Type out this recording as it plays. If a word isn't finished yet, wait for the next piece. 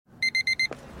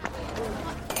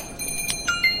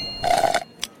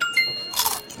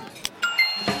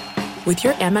With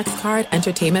your Amex card,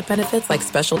 entertainment benefits like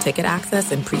special ticket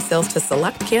access and pre-sales to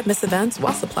select can't-miss events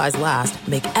while supplies last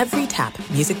make every tap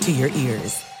music to your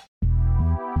ears.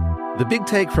 The Big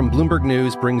Take from Bloomberg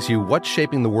News brings you what's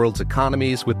shaping the world's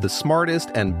economies with the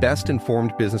smartest and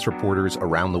best-informed business reporters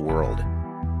around the world.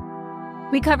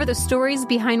 We cover the stories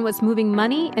behind what's moving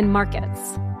money and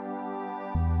markets,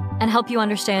 and help you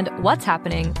understand what's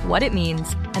happening, what it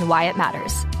means, and why it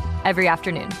matters every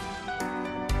afternoon.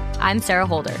 I'm Sarah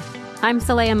Holder. I'm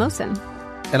Saleha Mohsin.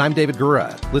 And I'm David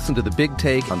Gura. Listen to The Big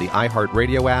Take on the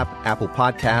iHeartRadio app, Apple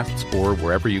Podcasts, or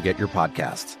wherever you get your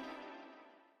podcasts.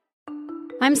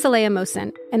 I'm Saleha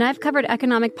Mohsin, and I've covered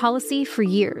economic policy for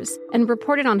years and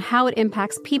reported on how it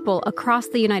impacts people across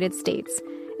the United States.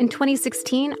 In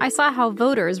 2016, I saw how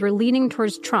voters were leaning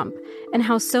towards Trump and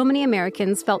how so many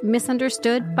Americans felt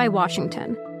misunderstood by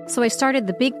Washington. So I started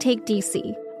The Big Take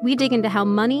DC. We dig into how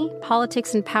money,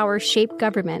 politics, and power shape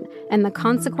government and the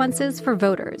consequences for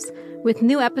voters. With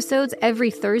new episodes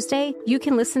every Thursday, you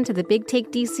can listen to The Big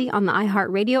Take DC on the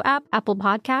iHeartRadio app, Apple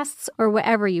Podcasts, or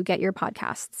wherever you get your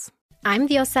podcasts. I'm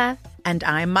Diosa. And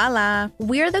I'm Mala.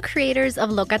 We're the creators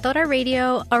of Locatora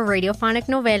Radio, a radiophonic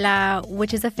novela,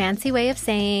 which is a fancy way of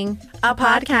saying a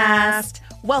podcast.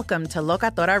 Welcome to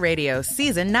Locatora Radio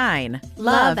Season 9.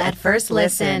 Love at First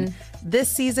Listen.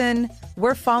 This season,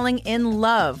 we're falling in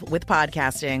love with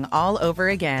podcasting all over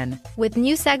again. With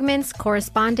new segments,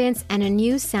 correspondence, and a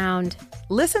new sound.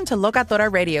 Listen to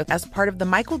Locatora Radio as part of the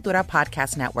Michael Dura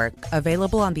Podcast Network.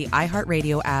 Available on the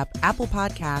iHeartRadio app, Apple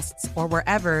Podcasts, or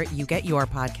wherever you get your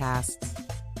podcasts.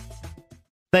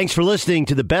 Thanks for listening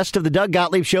to the Best of the Doug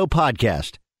Gottlieb Show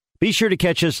podcast. Be sure to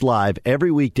catch us live every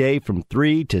weekday from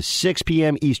 3 to 6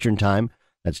 p.m. Eastern Time.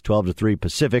 That's 12 to 3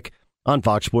 Pacific on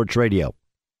Fox Sports Radio.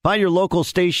 Find your local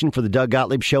station for the Doug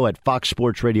Gottlieb Show at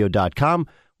foxsportsradio.com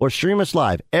or stream us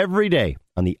live every day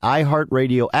on the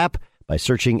iHeartRadio app by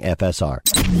searching FSR.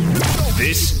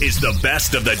 This is the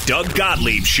Best of the Doug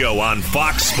Gottlieb Show on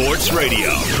Fox Sports Radio.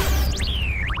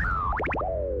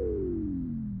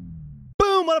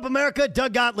 Boom! What up, America?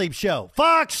 Doug Gottlieb Show.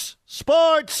 Fox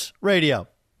Sports Radio.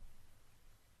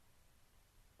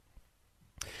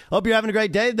 Hope you're having a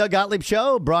great day. The Doug Gottlieb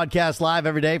Show, broadcast live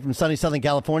every day from sunny Southern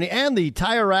California and the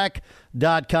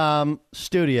TireRack.com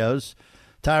studios.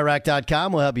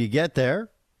 TireRack.com will help you get there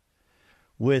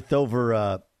with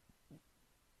over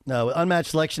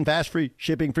unmatched selection, fast free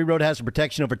shipping, free road hazard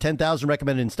protection, over 10,000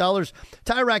 recommended installers.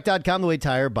 TireRack.com, the way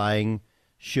tire buying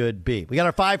should be. We got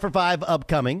our 5 for 5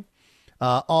 upcoming,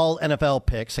 all NFL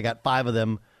picks. I got 5 of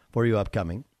them for you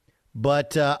upcoming.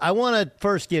 But I want to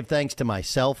first give thanks to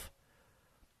myself.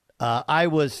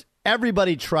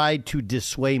 Everybody tried to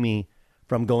dissuade me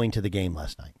from going to the game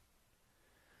last night.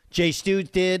 Jay Stu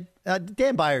did.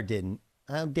 Dan Byer didn't.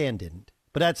 Dan didn't.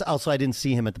 But that's also, I didn't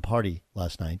see him at the party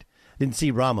last night. Didn't see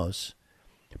Ramos.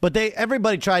 But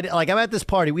everybody tried, like, I'm at this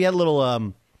party. We had a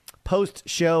little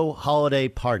post-show holiday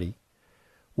party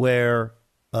where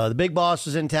the big boss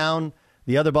was in town,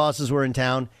 the other bosses were in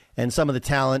town, and some of the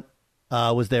talent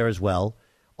was there as well.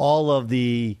 All of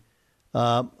the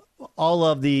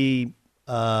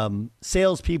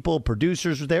salespeople,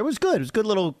 producers were there. It was good. It was a good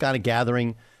little kind of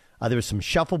gathering. There was some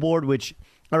shuffleboard, which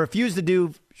I refuse to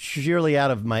do sheerly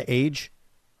out of my age.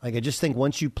 Like, I just think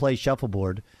once you play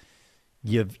shuffleboard,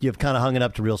 you've kind of hung it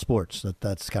up to real sports.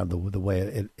 That's kind of the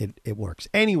way it works.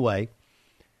 Anyway,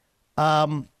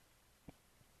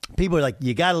 people are like,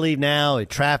 you got to leave now.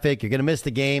 Traffic. You're going to miss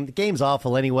the game. The game's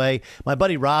awful anyway. My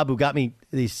buddy Rob, who got me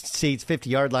these seats,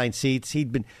 50-yard line seats,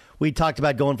 we talked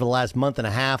about going for the last month and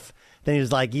a half. Then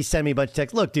he sent me a bunch of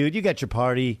texts. Look, dude, you got your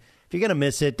party. If you're going to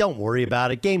miss it, don't worry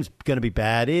about it. Game's going to be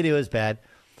bad. It was bad.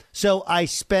 So I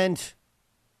spent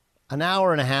an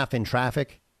hour and a half in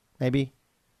traffic, maybe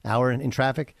hour in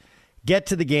traffic. Get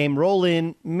to the game, roll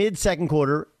in mid-second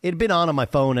quarter. It had been on my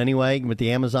phone anyway with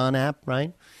the Amazon app,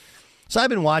 right? So I've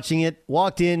been watching it.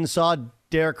 Walked in, saw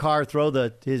Derek Carr throw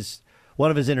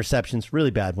one of his interceptions.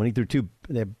 Really bad. When he threw two,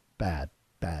 they're bad.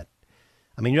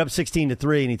 I mean, you're up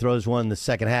 16-3, and he throws one in the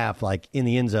second half, like in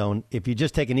the end zone. If you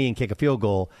just take a knee and kick a field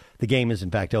goal, the game is,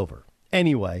 in fact, over.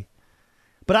 Anyway,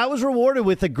 but I was rewarded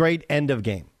with a great end of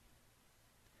game.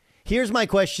 Here's my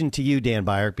question to you, Dan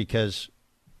Byer, because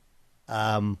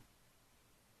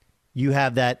you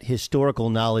have that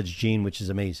historical knowledge gene, which is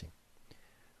amazing.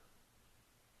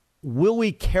 Will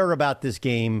we care about this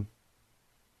game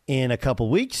in a couple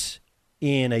weeks,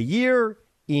 in a year,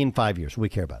 in 5 years? Will we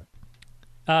care about it?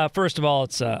 First of all,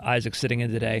 it's Isaac sitting in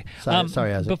today.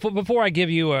 Sorry, Isaac. Before I give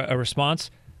you a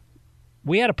response,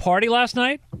 we had a party last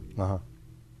night. Uh-huh.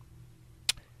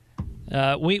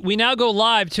 We now go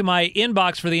live to my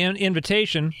inbox for the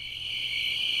invitation.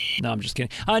 No, I'm just kidding.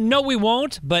 No, we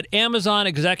won't. But Amazon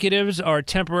executives are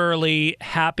temporarily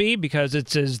happy because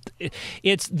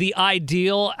it's the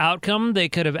ideal outcome they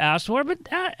could have asked for. But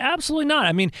absolutely not.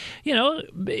 I mean,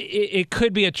 it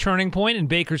could be a turning point in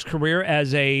Baker's career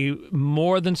as a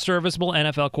more than serviceable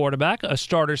NFL quarterback, a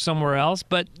starter somewhere else.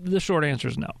 But the short answer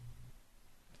is no.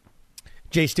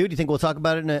 Jay Stu, do you think we'll talk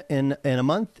about it in a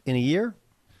month, in a year?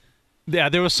 Yeah,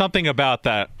 there was something about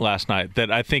that last night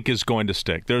that I think is going to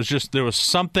stick. There was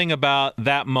something about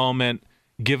that moment,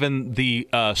 given the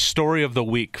story of the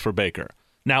week for Baker.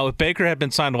 Now, if Baker had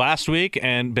been signed last week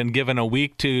and been given a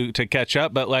week to catch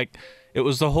up, but it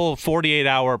was the whole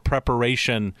 48-hour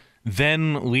preparation,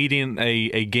 then leading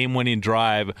a game-winning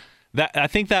drive. That I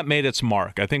think that made its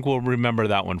mark. I think we'll remember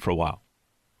that one for a while.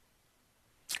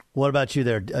 What about you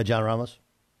there, John Ramos?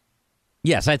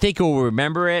 Yes, I think we'll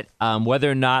remember it. Whether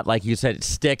or not, like you said, it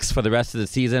sticks for the rest of the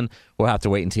season, we'll have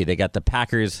to wait and see. They got the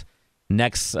Packers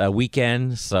next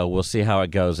weekend, so we'll see how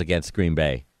it goes against Green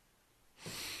Bay.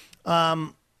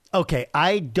 Okay,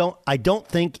 I don't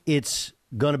think it's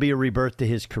going to be a rebirth to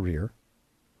his career,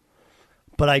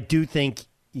 but I do think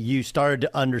you started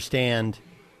to understand,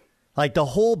 the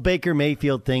whole Baker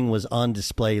Mayfield thing was on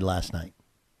display last night,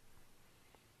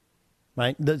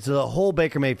 right? The whole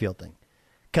Baker Mayfield thing.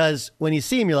 Because when you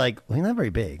see him, you're like, well, he's not very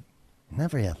big. He's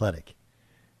not very athletic.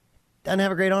 Doesn't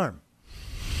have a great arm.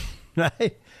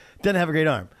 Right? Doesn't have a great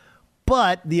arm.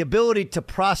 But the ability to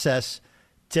process,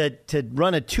 to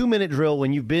run a 2-minute drill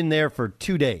when you've been there for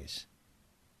 2 days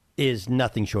is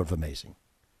nothing short of amazing.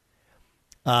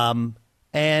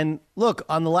 And look,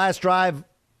 on the last drive,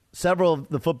 several of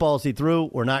the footballs he threw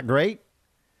were not great.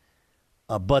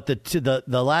 But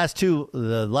the last two,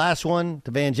 the last one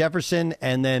to Van Jefferson,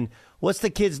 and then what's the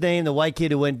kid's name? The white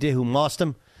kid who lost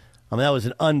him. I mean, that was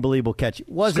an unbelievable catch. It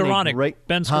wasn't great.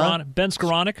 Ben Skowronek. Ben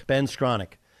Skowronek.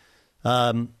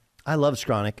 I love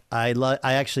Skowronek.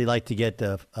 I actually like to get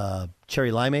the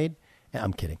cherry limeade.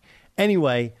 I'm kidding.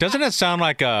 Anyway, doesn't it sound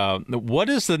like what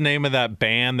is the name of that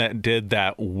band that did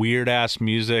that weird ass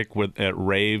music at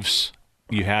raves?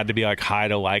 You had to be high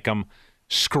to like them.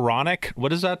 Skowronek?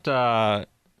 What is that?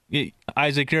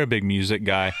 Isaac, you're a big music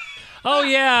guy. Oh,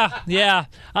 yeah.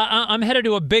 I'm headed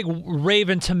to a big rave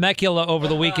in Temecula over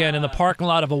the weekend in the parking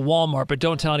lot of a Walmart, but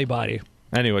don't tell anybody.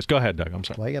 Anyways, go ahead, Doug. I'm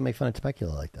sorry. Why you got to make fun of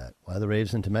Temecula like that? Why the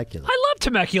raves in Temecula? I love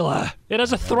Temecula. It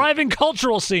has a thriving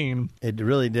cultural scene. It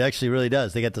actually really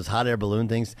does. They got those hot air balloon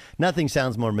things. Nothing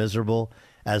sounds more miserable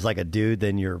as a dude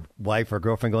than your wife or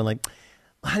girlfriend going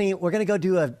honey, we're going to go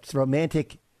do a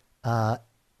romantic hot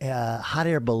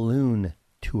air balloon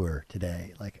tour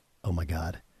today. Oh my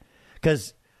God.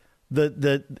 Because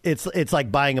it's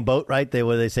like buying a boat, right?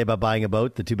 What do they say about buying a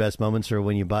boat? The two best moments are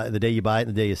when you buy, the day you buy it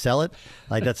and the day you sell it.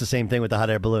 That's the same thing with the hot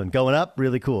air balloon. Going up,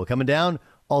 really cool. Coming down,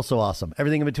 also awesome.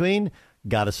 Everything in between,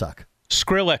 gotta suck.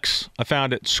 Skrillex. I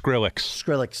found it.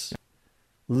 Skrillex.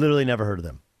 Literally never heard of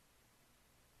them.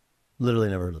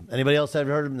 Anybody else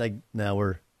ever heard of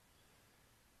them?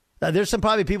 There's some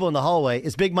probably people in the hallway.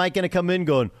 Is Big Mike going to come in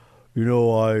going,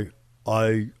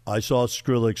 I saw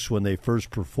Skrillex when they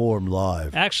first performed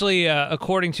live. Actually,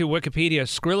 according to Wikipedia,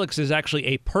 Skrillex is actually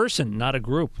a person, not a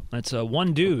group. That's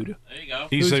one dude. There you go.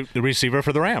 He's the receiver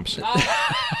for the Rams.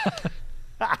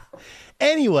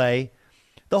 Anyway,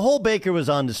 the whole Baker was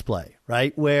on display,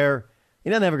 right? Where he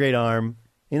doesn't have a great arm.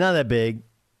 He's not that big.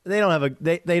 They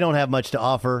don't have much to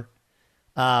offer.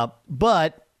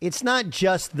 But it's not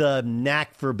just the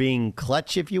knack for being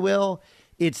clutch, if you will.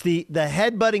 It's the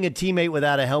headbutting a teammate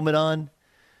without a helmet on,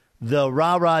 the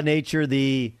rah-rah nature,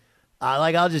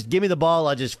 I'll just give me the ball,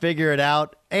 I'll just figure it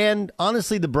out, and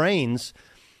honestly the brains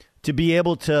to be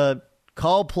able to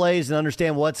call plays and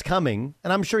understand what's coming.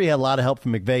 And I'm sure he had a lot of help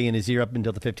from McVay in his ear up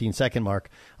until the 15-second mark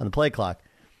on the play clock.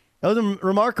 That was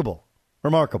remarkable.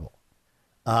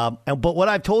 But what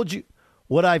I've told you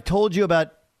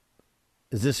about,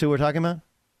 is this who we're talking about?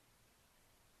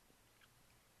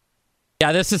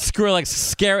 Yeah, this is Skrillex.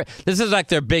 Scary. This is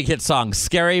their big hit song,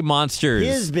 "Scary Monsters."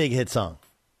 His big hit song.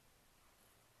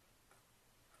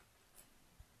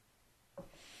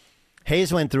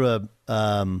 Hayes went through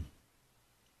a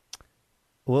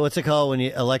what's it called when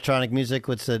you electronic music?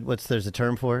 There's a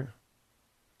term for it?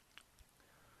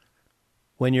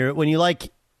 When you like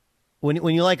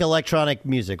electronic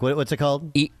music, what's it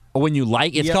called? When you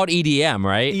like, it's called EDM,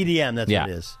 right? EDM, that's what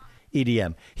it is.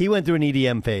 EDM. He went through an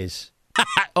EDM phase.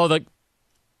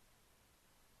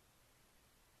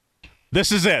 This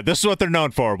is it. This is what they're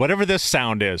known for. Whatever this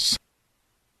sound is.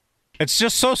 It's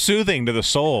just so soothing to the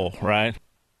soul, right?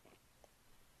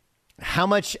 How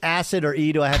much acid or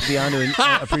E do I have to be on to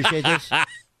appreciate this?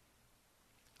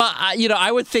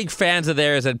 I would think fans of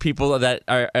theirs and people that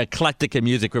are eclectic in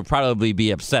music would probably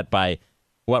be upset by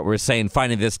what we're saying,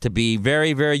 finding this to be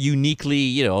very, very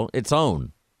uniquely, its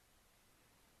own.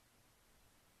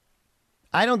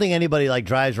 I don't think anybody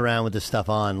drives around with this stuff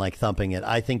on, thumping it.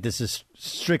 I think this is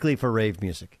strictly for rave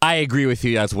music. I agree with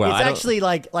you as well. It's actually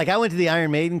like I went to the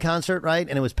Iron Maiden concert, right?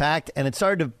 And it was packed, and I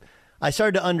started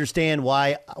to understand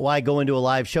why going to a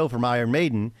live show from Iron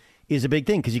Maiden is a big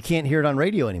thing, because you can't hear it on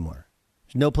radio anymore.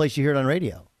 There's no place you hear it on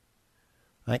radio.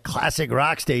 Right? Classic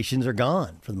rock stations are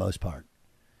gone for the most part.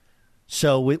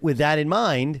 So with that in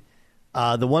mind,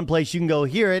 the one place you can go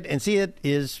hear it and see it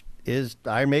is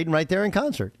Iron Maiden right there in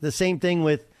concert. The same thing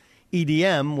with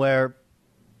EDM, where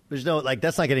there's no,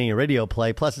 that's not getting a radio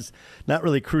play. Plus, it's not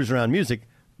really cruise around music.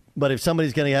 But if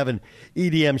somebody's going to have an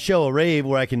EDM show, a rave,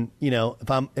 where I can,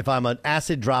 if I'm an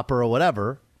acid dropper or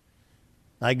whatever,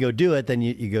 I go do it, then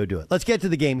you go do it. Let's get to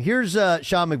the game. Here's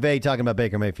Sean McVay talking about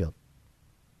Baker Mayfield.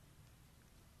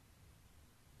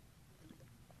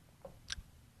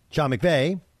 Sean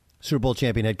McVay, Super Bowl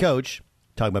champion head coach,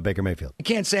 talking about Baker Mayfield. I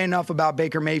can't say enough about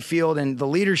Baker Mayfield and the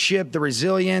leadership, the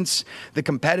resilience, the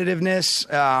competitiveness,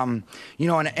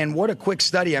 and what a quick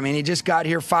study. I mean, he just got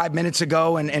here 5 minutes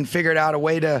ago and figured out a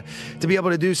way to be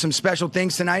able to do some special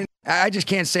things tonight. I just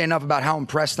can't say enough about how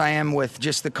impressed I am with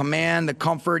just the command, the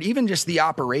comfort, even just the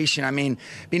operation. I mean,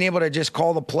 being able to just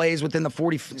call the plays within the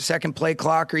 40-second play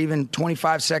clock, or even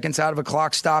 25 seconds out of a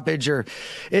clock stoppage, or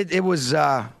it was.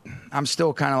 I'm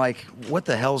still kind of like, what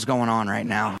the hell's going on right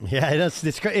now? Yeah,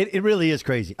 it really is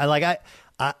crazy. We'll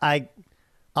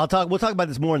talk about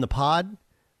this more in the pod,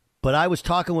 but I was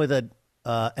talking with an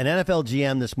NFL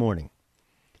GM this morning,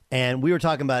 and we were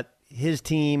talking about his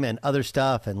team and other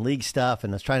stuff and league stuff,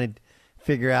 and I was trying to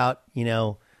figure out,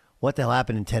 what the hell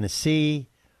happened in Tennessee,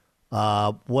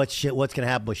 what's going to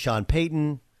happen with Sean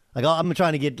Payton. I'm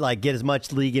trying to get as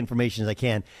much league information as I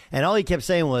can, and all he kept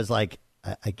saying was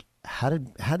how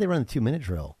did they run the 2-minute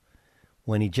drill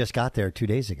when he just got there 2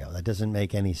 days ago? That doesn't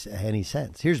make any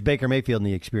sense. Here's Baker Mayfield and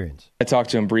the experience. I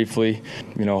talked to him briefly,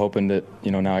 hoping that,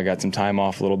 now I got some time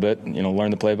off a little bit,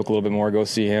 learn the playbook a little bit more, go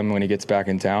see him when he gets back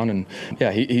in town. And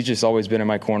yeah, he's just always been in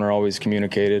my corner, always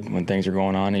communicated when things are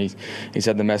going on. He's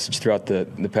had the message throughout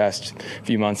the past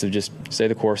few months of just stay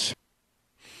the course.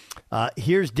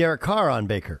 Here's Derek Carr on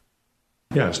Baker.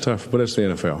 Yeah, it's tough, but it's the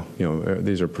NFL.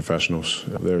 These are professionals.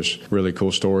 There's really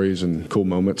cool stories and cool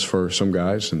moments for some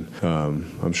guys, and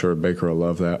I'm sure Baker will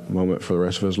love that moment for the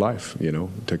rest of his life,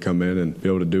 to come in and be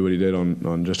able to do what he did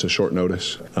on just a short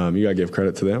notice. You got to give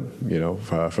credit to them,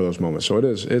 for those moments. So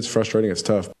it's frustrating, it's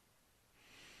tough.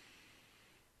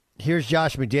 Here's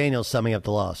Josh McDaniels summing up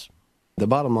the loss. The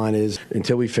bottom line is,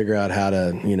 until we figure out how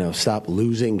to, stop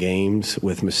losing games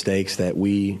with mistakes that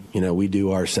we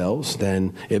do ourselves,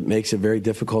 then it makes it very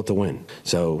difficult to win.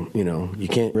 So, you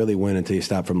can't really win until you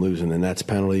stop from losing, and that's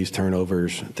penalties,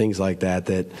 turnovers, things like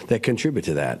that contribute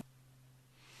to that.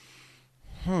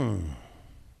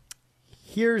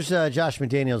 Here's Josh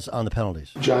McDaniels on the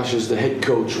penalties. Josh, as the head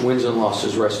coach, wins and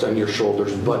losses rest on your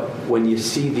shoulders, but when you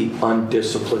see the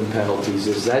undisciplined penalties,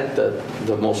 is that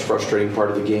the most frustrating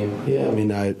part of the game? Yeah, I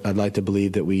mean, I'd like to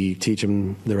believe that we teach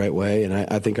them the right way, and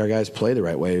I think our guys play the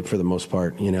right way for the most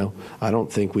part, I don't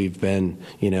think we've been,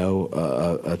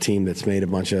 a team that's made a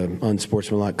bunch of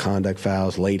unsportsmanlike conduct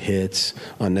fouls, late hits,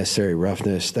 unnecessary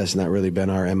roughness. That's not really been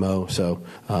our MO, so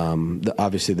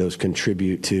obviously those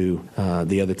contribute to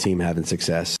the other team having success.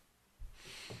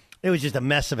 It was just a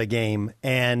mess of a game,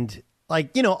 and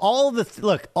all of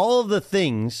the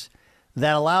things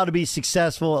that allow to be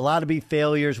successful, allow to be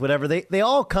failures, whatever, they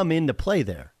all come into play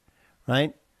there,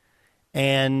 right?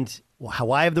 And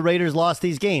why have the Raiders lost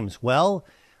these games? Well,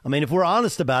 I mean, if we're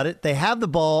honest about it, they have the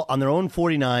ball on their own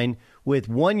 49 with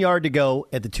 1 yard to go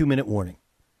at the 2-minute warning.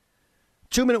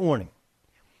 2-minute warning.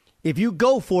 If you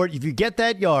go for it, if you get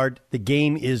that yard, the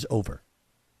game is over.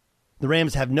 The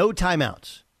Rams have no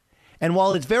timeouts. And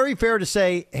while it's very fair to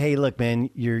say, hey, look,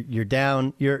 man, you're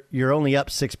down, you're only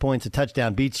up 6 points, a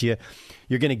touchdown beats you,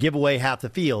 you're going to give away half the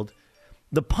field.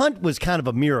 The punt was kind of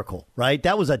a miracle, right?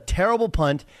 That was a terrible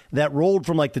punt that rolled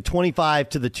from the 25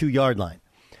 to the 2-yard line.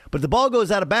 But if the ball goes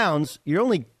out of bounds, you're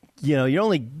only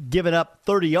giving up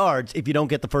 30 yards if you don't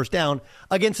get the first down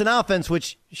against an offense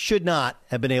which should not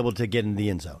have been able to get in the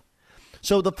end zone.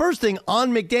 So the first thing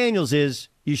on McDaniels is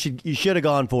you should have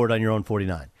gone for it on your own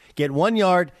 49. Get 1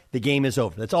 yard, the game is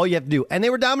over. That's all you have to do. And they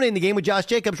were dominating the game with Josh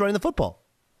Jacobs running the football.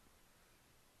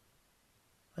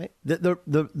 Right?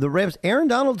 The Rams, Aaron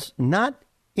Donald's not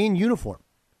in uniform.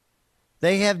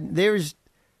 There's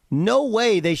no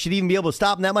way they should even be able to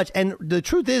stop him that much. And the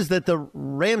truth is that the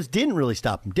Rams didn't really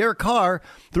stop him. Derek Carr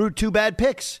threw 2 bad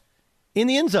picks in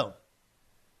the end zone.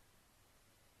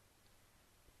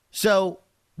 So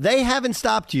they haven't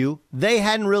stopped you. They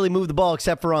hadn't really moved the ball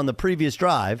except for on the previous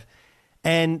drive.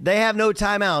 And they have no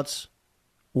timeouts.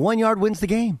 1 yard wins the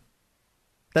game.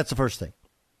 That's the first thing.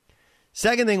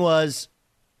 Second thing was,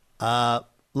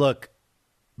 look,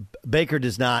 Baker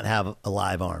does not have a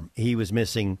live arm. He was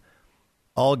missing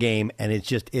all game, and it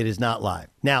is not live.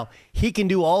 Now, he can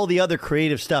do all the other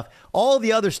creative stuff. All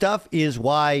the other stuff is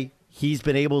why he's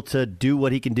been able to do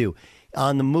what he can do.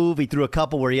 On the move, he threw a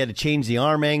couple where he had to change the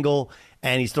arm angle,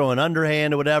 and he's throwing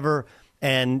underhand or whatever.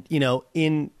 And,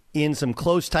 in some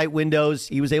close, tight windows,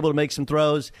 he was able to make some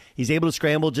throws. He's able to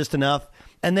scramble just enough.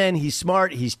 And then he's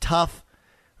smart. He's tough,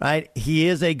 right? He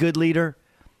is a good leader.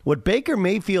 What Baker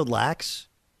Mayfield lacks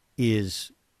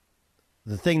is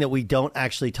the thing that we don't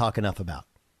actually talk enough about.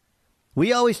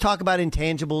 We always talk about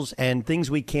intangibles and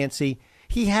things we can't see.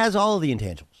 He has all of the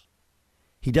intangibles.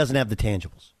 He doesn't have the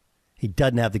tangibles. He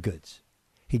doesn't have the goods.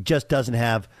 He just doesn't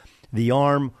have the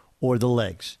arm or the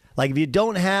legs. Like, if you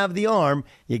don't have the arm,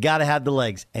 you got to have the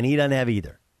legs, and he doesn't have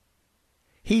either.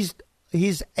 He's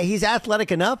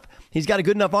athletic enough. He's got a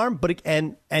good enough arm,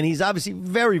 and he's obviously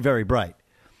very, very bright.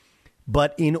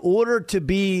 But in order to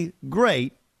be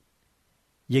great,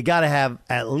 you got to have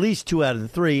at least 2 out of the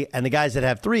 3, and the guys that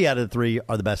have 3 out of the 3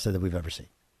 are the best that we've ever seen.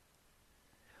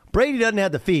 Brady doesn't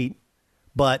have the feet,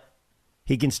 but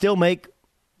he can still make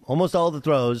almost all the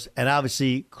throws, and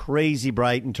obviously crazy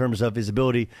bright in terms of his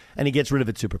ability, and he gets rid of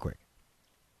it super quick.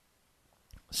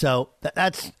 So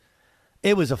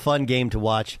it was a fun game to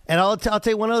watch. And I'll tell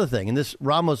you one other thing, and this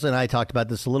Ramos and I talked about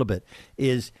this a little bit,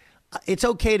 is it's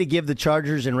okay to give the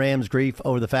Chargers and Rams grief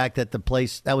over the fact that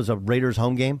that was a Raiders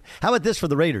home game. How about this for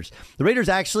the Raiders? The Raiders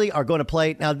actually are going to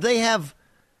play. Now,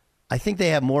 I think they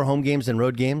have more home games than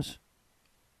road games.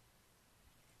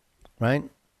 Right?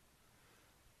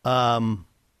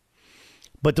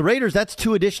 But the Raiders, that's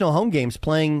 2 additional home games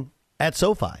playing at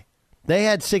SoFi. They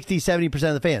had 60, 70%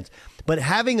 of the fans. But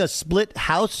having a split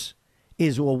house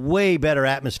is a way better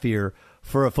atmosphere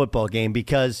for a football game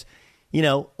because,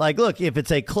 look, if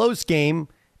it's a close game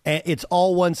and it's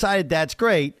all one-sided, that's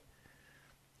great.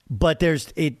 But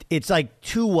it's like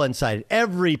too one-sided.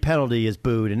 Every penalty is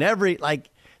booed, and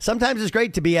sometimes it's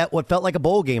great to be at what felt like a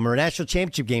bowl game or a national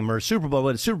championship game or a Super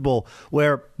Bowl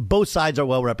where both sides are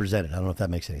well represented. I don't know if that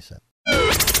makes any sense.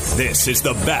 This is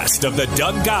the best of the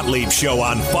Doug Gottlieb Show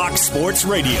on Fox Sports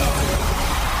Radio.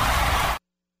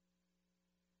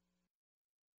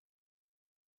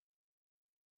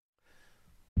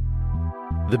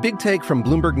 The Big Take from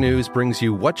Bloomberg News brings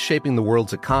you what's shaping the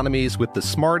world's economies with the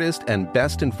smartest and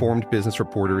best-informed business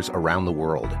reporters around the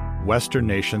world. Western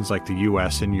nations like the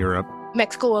U.S. and Europe.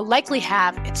 Mexico will likely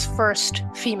have its first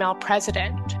female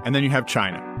president. And then you have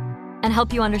China. And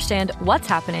help you understand what's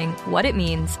happening, what it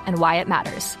means, and why it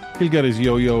matters. He'll get his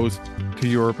yo-yos to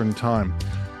Europe in time.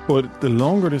 But the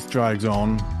longer this drags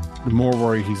on, the more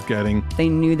worry he's getting. They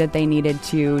knew that they needed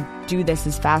to do this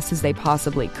as fast as they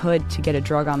possibly could to get a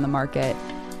drug on the market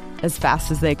as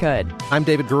fast as they could. I'm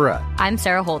David Gura. I'm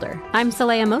Sarah Holder. I'm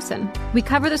Saleha Mohsen. We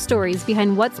cover the stories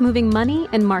behind what's moving money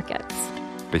and markets.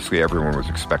 Basically, everyone was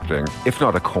expecting, if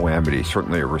not a calamity,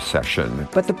 certainly a recession.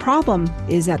 But the problem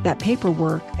is that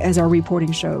paperwork, as our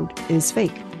reporting showed, is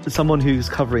fake. As someone who's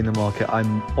covering the market,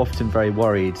 I'm often very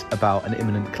worried about an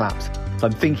imminent collapse. So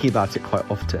I'm thinking about it quite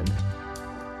often.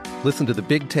 Listen to The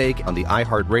Big Take on the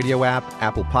iHeartRadio app,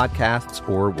 Apple Podcasts,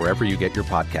 or wherever you get your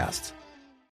podcasts.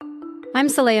 I'm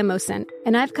Saleha Mohsen,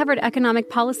 and I've covered economic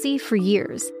policy for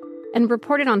years and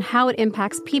reported on how it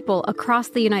impacts people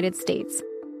across the United States.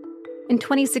 In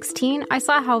 2016, I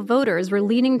saw how voters were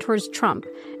leaning towards Trump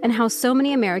and how so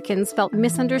many Americans felt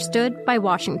misunderstood by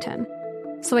Washington.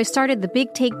 So I started the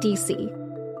Big Take DC.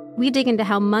 We dig into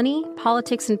how money,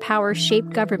 politics, and power shape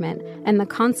government and the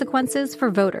consequences for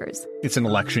voters. It's an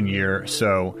election year,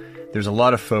 so there's a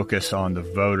lot of focus on the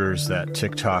voters that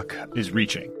TikTok is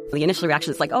reaching. The initial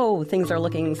reaction is like, oh, things are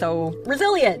looking so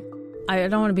resilient. I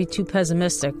don't want to be too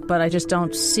pessimistic, but I just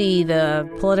don't see the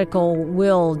political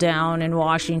will down in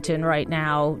Washington right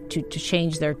now to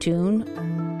change their tune.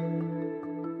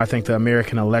 I think the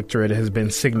American electorate has been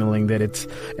signaling that it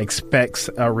expects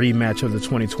a rematch of the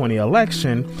 2020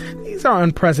 election. These are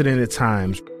unprecedented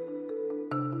times.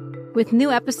 With new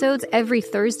episodes every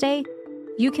Thursday,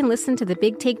 you can listen to the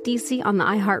Big Take DC on the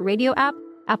iHeartRadio app,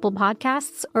 Apple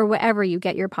Podcasts, or wherever you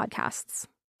get your podcasts.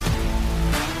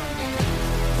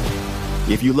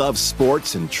 If you love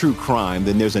sports and true crime,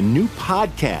 then there's a new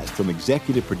podcast from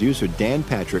executive producer Dan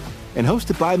Patrick and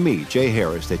hosted by me, Jay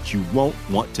Harris, that you won't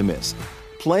want to miss.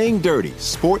 Playing Dirty: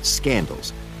 Sports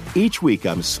Scandals. Each week,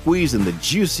 I'm squeezing the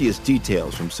juiciest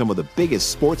details from some of the biggest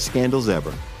sports scandals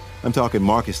ever. I'm talking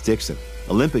Marcus Dixon,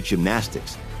 Olympic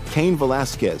gymnastics, Cain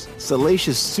Velasquez,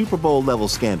 salacious Super Bowl-level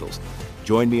scandals.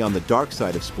 Join me on the dark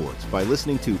side of sports by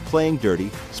listening to Playing Dirty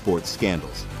Sports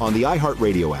Scandals on the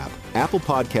iHeartRadio app, Apple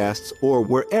Podcasts, or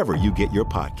wherever you get your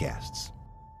podcasts.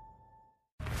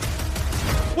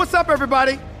 What's up,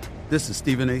 everybody? This is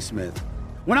Stephen A. Smith.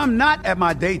 When I'm not at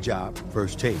my day job,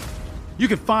 First Take, you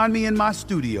can find me in my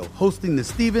studio hosting the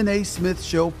Stephen A. Smith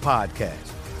Show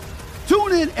podcast.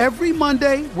 Tune in every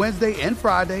Monday, Wednesday, and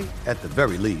Friday, at the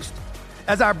very least,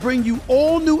 as I bring you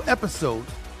all new episodes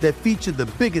that feature the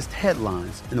biggest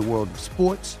headlines in the world of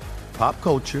sports, pop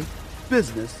culture,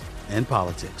 business, and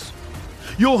politics.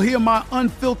 You'll hear my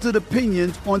unfiltered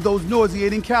opinions on those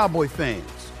nauseating Cowboy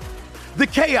fans, the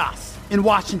chaos in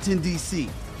Washington, D.C.,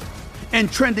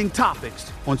 and trending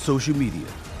topics on social media,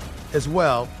 as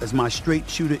well as my straight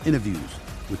shooter interviews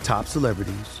with top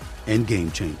celebrities and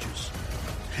game changers.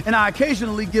 And I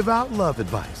occasionally give out love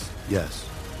advice. Yes,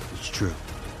 it's true.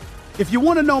 If you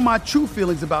want to know my true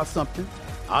feelings about something,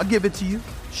 I'll give it to you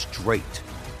straight.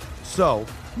 So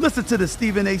listen to the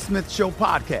Stephen A. Smith Show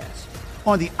podcast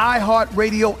on the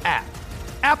iHeartRadio app,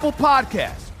 Apple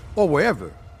Podcasts, or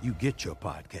wherever you get your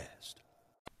podcast.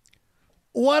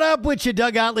 What up with you,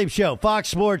 Doug Gottlieb Show, Fox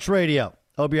Sports Radio.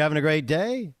 Hope you're having a great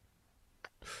day.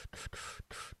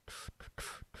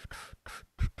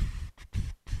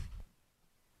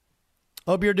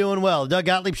 Hope you're doing well. Doug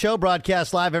Gottlieb Show,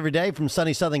 broadcast live every day from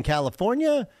sunny Southern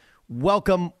California.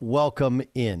 Welcome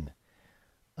in.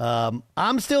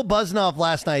 I'm still buzzing off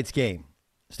last night's game.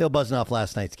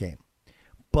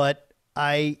 But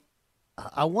I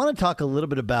want to talk a little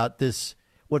bit about this,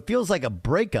 what feels like a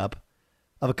breakup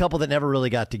of a couple that never really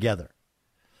got together.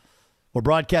 We're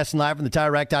broadcasting live from the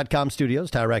TireRack.com studios,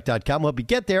 TireRack.com. We'll help you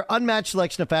get there. Unmatched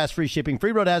selection of fast, free shipping,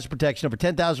 free road hazard protection, over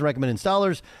 10,000 recommended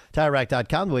installers.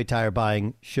 TireRack.com, the way tire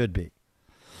buying should be.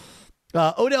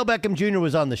 Odell Beckham Jr.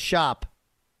 was on the Shop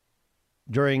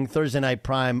during Thursday Night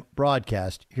Prime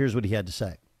broadcast. Here's what he had to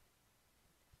say.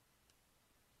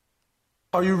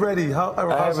 Are you ready?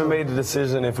 I haven't made the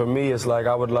decision, and for me, it's like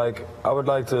I would like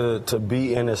to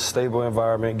be in a stable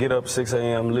environment, get up 6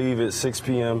 a.m., leave at 6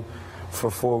 p.m., for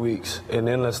 4 weeks, and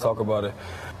then let's talk about it.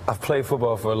 I've played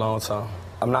football for a long time.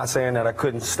 I'm not saying that I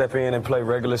couldn't step in and play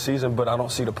regular season, but I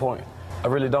don't see the point. I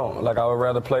really don't. Like, I would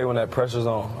rather play when that pressure's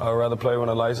on. I would rather play when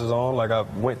the lights is on. Like, I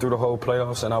went through the whole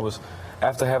playoffs, and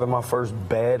after having my first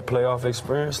bad playoff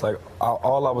experience, like,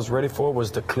 all I was ready for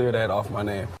was to clear that off my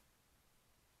name.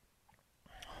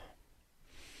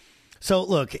 So,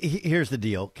 look, here's the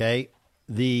deal, okay?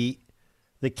 The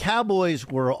Cowboys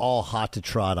were all hot to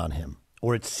trot on him,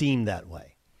 or it seemed that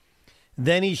way.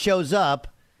 Then he shows up,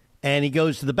 and he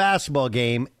goes to the basketball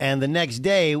game, and the next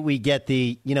day we get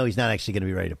he's not actually going to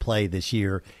be ready to play this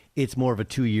year. It's more of a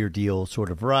 2-year deal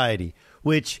sort of variety,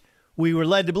 which we were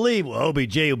led to believe, well,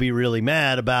 OBJ will be really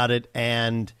mad about it,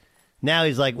 and now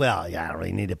he's like, well, yeah, I don't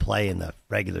really need to play in the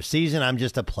regular season. I'm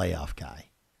just a playoff guy.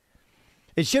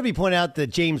 It should be pointed out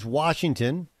that James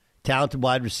Washington, talented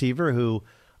wide receiver who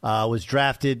was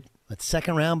drafted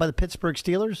second round by the Pittsburgh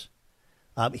Steelers,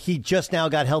 he just now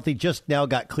got healthy, just now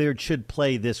got cleared, should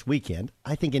play this weekend.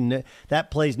 I think that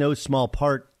plays no small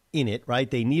part in it, right?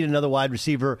 They need another wide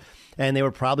receiver, and they were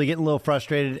probably getting a little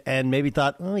frustrated and maybe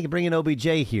thought, well, we can bring in OBJ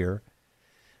here.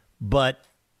 But,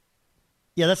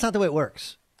 yeah, that's not the way it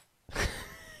works.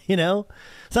 It's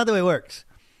not the way it works.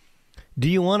 Do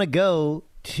you want to go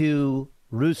to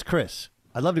Ruth's Chris?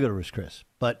 I'd love to go to Ruth's Chris,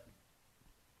 but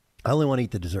I only want to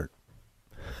eat the dessert.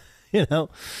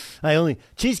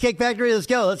 Cheesecake Factory, let's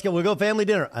go. We'll go family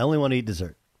dinner. I only want to eat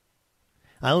dessert.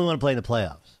 I only want to play in the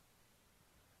playoffs.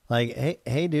 Like,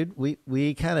 hey, dude,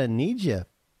 we kind of need you.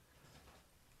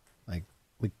 Like,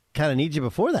 we kind of need you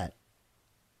before that.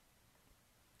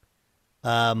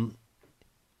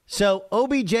 So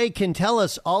OBJ can tell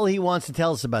us all he wants to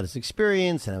tell us about his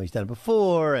experience and how he's done it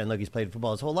before, and look, he's played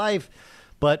football his whole life.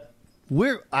 But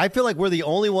I feel like we're the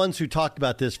only ones who talked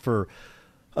about this for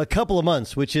a couple of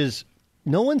months, which is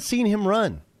no one's seen him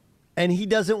run, and he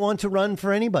doesn't want to run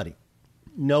for anybody.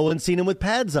 No one's seen him with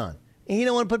pads on, and he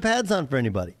don't want to put pads on for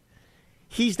anybody.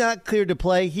 He's not cleared to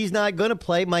play. He's not going to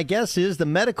play. My guess is the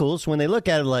medicals, when they look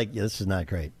at it, like, yeah, this is not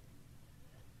great.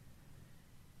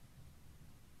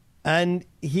 And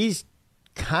he's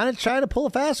kind of trying to pull a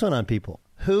fast one on people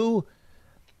who,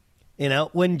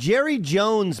 when Jerry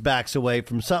Jones backs away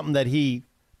from something that he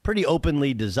pretty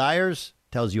openly desires,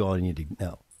 tells you all you need to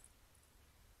know.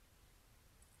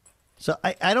 So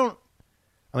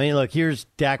look, here's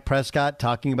Dak Prescott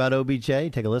talking about OBJ.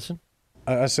 Take a listen.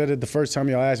 I said it the first time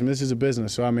y'all asked me. This is a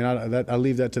business, so I mean, I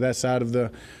leave that to that side of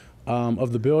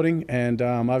the building, and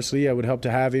obviously, yeah, it would help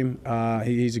to have him.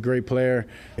 He's a great player.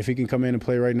 If he can come in and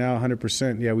play right now,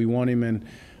 100%, yeah, we want him. And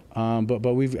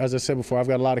but we've, as I said before, I've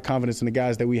got a lot of confidence in the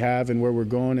guys that we have and where we're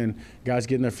going, and guys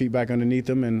getting their feet back underneath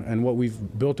them and what we've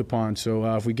built upon. So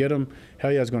if we get them,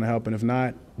 hell yeah, it's going to help. And if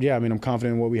not, yeah, I mean, I'm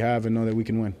confident in what we have and know that we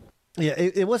can win. Yeah,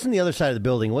 it wasn't the other side of the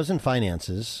building. It wasn't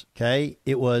finances. Okay,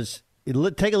 it was.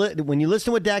 Take a look. When you listen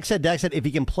to what Dak said if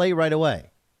he can play right away,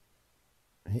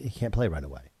 he can't play right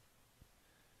away.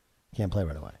 Can't play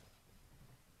right away.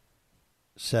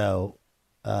 So,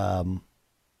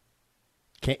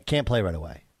 can't play right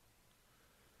away.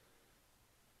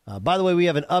 By the way, we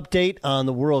have an update on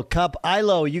the World Cup.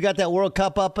 Ilo, you got that World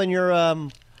Cup up on your?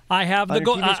 I have the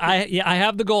goal. I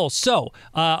have the goal. So,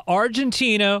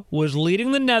 Argentina was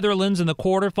leading the Netherlands in the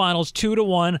quarterfinals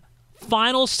 2-1.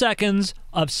 Final seconds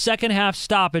of second half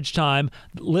stoppage time,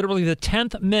 literally the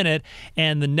 10th minute,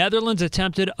 and the Netherlands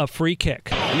attempted a free kick.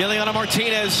 Emiliano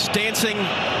Martinez dancing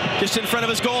just in front of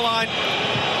his goal line.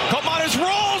 Koopmeiners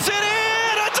rolls it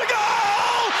in. It's a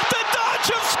goal! The Dutch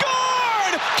have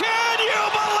scored! Can you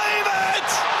believe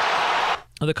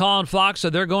it? The call on Fox, so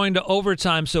they're going to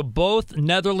overtime. So both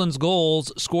Netherlands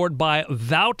goals scored by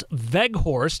Wout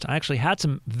Weghorst. I actually had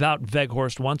some Wout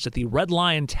Weghorst once at the Red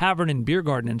Lion Tavern and Beer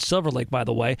Garden in Silver Lake, by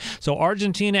the way. So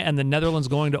Argentina and the Netherlands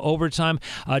going to overtime,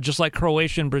 just like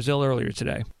Croatia and Brazil earlier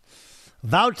today.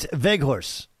 Wout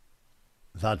Weghorst.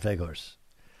 Wout Weghorst.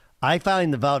 I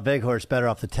find the Wout Weghorst better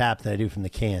off the tap than I do from the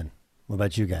can. What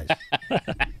about you guys?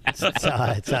 That's how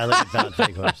I look at Wout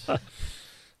Weghorst.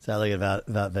 So I look at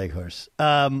Wout Weghorst.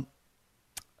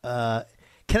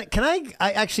 Can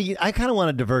I kind of want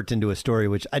to divert into a story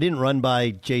which I didn't run by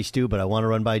Jay Stu, but I want to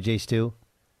run by Jay Stu.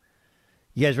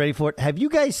 You guys ready for it? Have you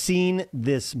guys seen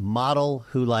this model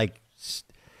who has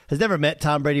never met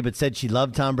Tom Brady but said she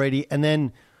loved Tom Brady? And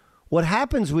then what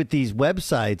happens with these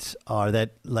websites are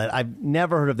that I've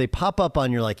never heard of. They pop up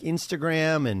on your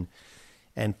Instagram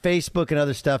and Facebook and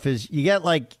other stuff is you get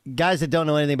guys that don't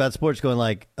know anything about sports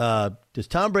going does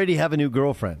Tom Brady have a new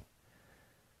girlfriend?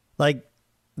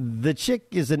 The chick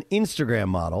is an Instagram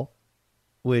model,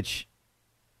 which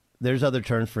there's other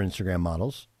terms for Instagram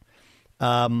models,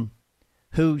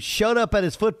 who showed up at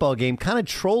his football game kind of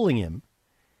trolling him,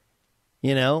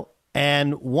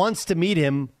 and wants to meet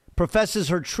him, professes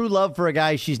her true love for a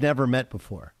guy she's never met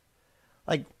before.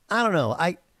 I don't know.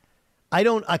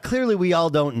 Clearly we all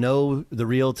don't know the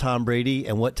real Tom Brady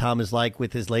and what Tom is like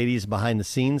with his ladies behind the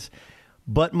scenes.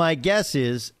 But my guess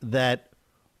is that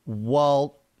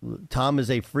while Tom is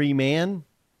a free man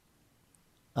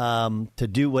to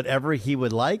do whatever he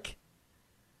would like,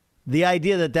 the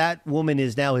idea that woman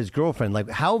is now his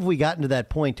girlfriend, how have we gotten to that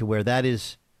point to where that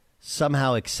is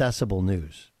somehow accessible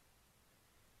news?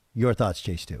 Your thoughts,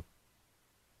 Jay Stu?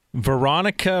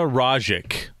 Veronica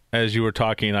Rajic. As you were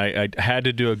talking, I had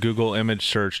to do a Google image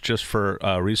search just for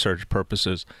research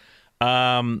purposes.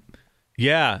 I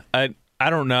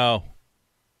don't know.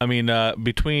 I mean,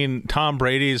 between Tom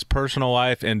Brady's personal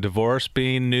life and divorce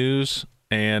being news,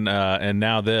 and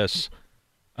now this,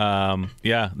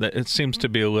 it seems to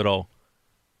be a little,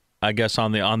 I guess,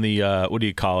 on the what do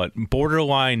you call it,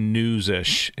 borderline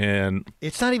news-ish, and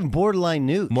it's not even borderline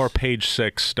news. More Page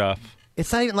Six stuff.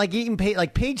 It's not even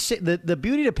Page Six. The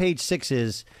beauty to Page Six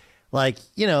is,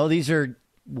 these are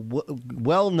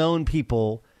well-known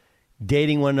people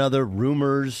dating one another,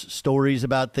 rumors, stories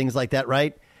about things like that,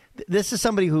 right? This is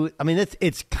somebody who,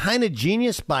 it's kind of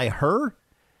genius by her.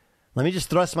 Let me just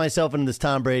thrust myself into this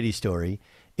Tom Brady story.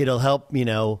 It'll help,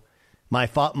 my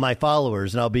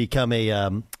followers, and I'll become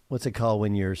a, what's it called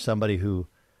when you're somebody who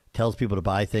tells people to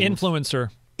buy things?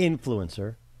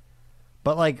 Influencer.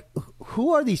 But,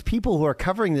 who are these people who are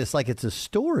covering this like it's a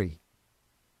story?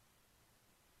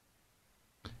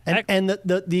 And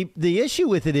the issue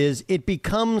with it is it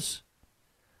becomes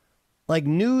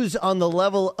news on the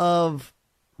level of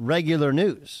regular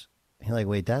news. You're like,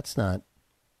 wait, that's not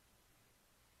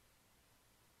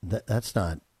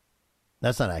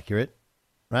accurate,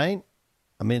 right?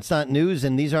 It's not news,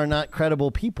 and these are not credible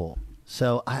people.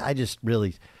 So I just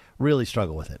really, really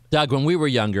struggle with it. Doug, when we were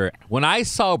younger, when I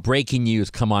saw breaking news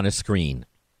come on a screen,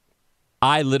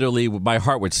 I literally, my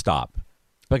heart would stop.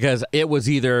 Because it was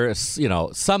either,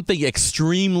 something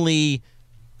extremely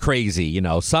crazy,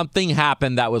 something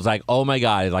happened that was oh my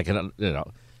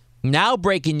God, Now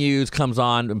breaking news comes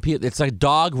on, and it's like a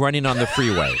dog running on the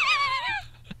freeway.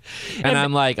 And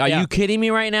I'm like, are you kidding me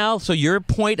right now? So your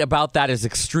point about that is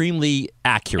extremely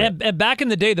accurate. And back in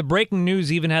the day, the breaking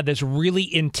news even had this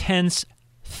really intense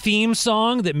theme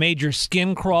song that made your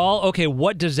skin crawl. Okay,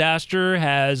 what disaster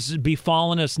has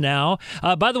befallen us now?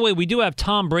 By the way, we do have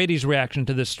Tom Brady's reaction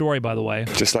to this story, by the way.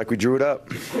 Just like we drew it up.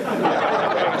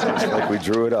 Just like we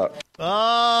drew it up.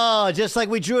 Oh, just like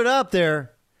we drew it up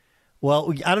there.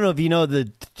 Well, I don't know if you know do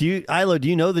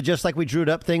you know the just like we drew it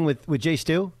up thing with Jay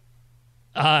Stu?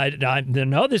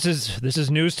 No, this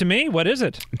is news to me. What is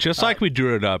it? Just like we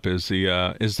drew it up is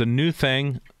the new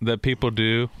thing that people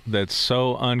do that's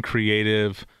so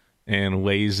uncreative and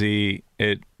lazy.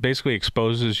 It basically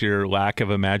exposes your lack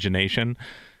of imagination.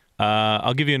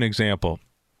 I'll give you an example.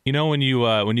 You know, when you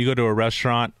go to a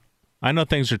restaurant, I know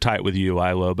things are tight with you,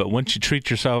 Ilo, but once you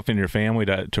treat yourself and your family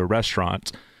to a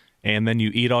restaurant, and then you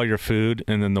eat all your food,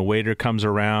 and then the waiter comes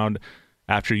around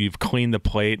after you've cleaned the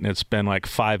plate and it's been like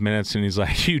 5 minutes, and he's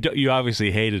like, you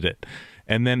obviously hated it.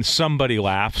 And then somebody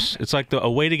laughs. It's like a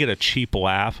way to get a cheap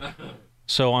laugh.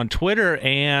 So on Twitter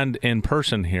and in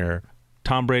person here,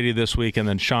 Tom Brady this week and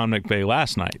then Sean McVay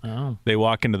last night, they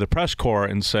walk into the press corps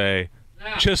and say,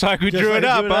 just like we drew it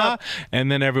up, huh?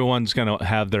 And then everyone's going to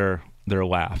have their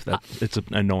laugh. It's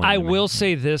annoying. I will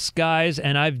say this, guys,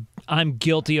 and I'm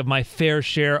guilty of my fair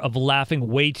share of laughing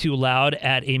way too loud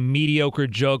at a mediocre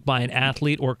joke by an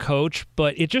athlete or coach,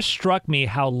 but it just struck me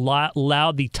how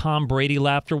loud the Tom Brady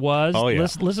laughter was. Oh, yeah.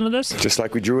 Listen to this. Just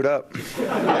like we drew it up. Just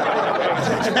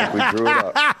like we drew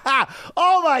it up.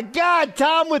 Oh, my God,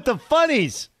 Tom with the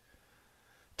funnies.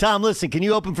 Tom, listen, can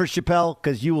you open for Chappelle?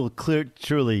 Because you will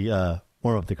truly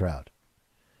warm up the crowd.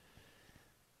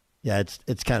 Yeah,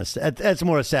 it's kind of that's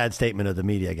more a sad statement of the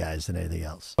media guys than anything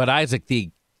else. But Isaac,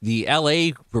 the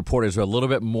LA reporters are a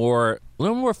little more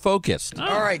focused.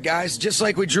 All right, guys, just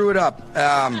like we drew it up.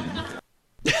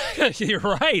 You're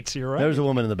right. There's a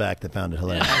woman in the back that found it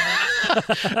hilarious.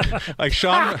 Like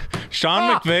Sean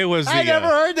McVay was the. I never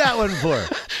heard that one before.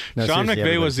 No, Sean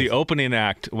McVay was the opening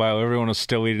act while everyone was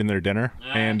still eating their dinner,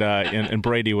 and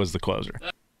Brady was the closer.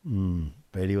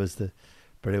 Brady was the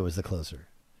closer.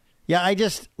 Yeah, I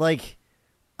just I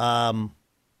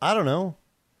don't know.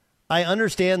 I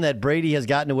understand that Brady has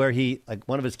gotten to where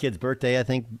one of his kids' birthday, I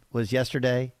think, was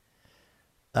yesterday.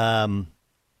 He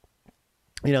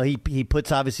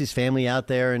puts obviously his family out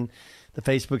there and the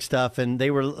Facebook stuff, and they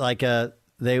were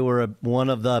one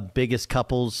of the biggest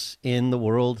couples in the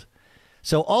world.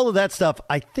 So all of that stuff,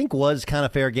 I think, was kind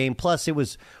of fair game. Plus, it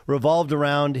was revolved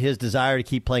around his desire to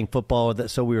keep playing football,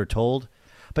 so we were told.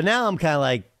 But now I'm kind of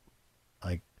like,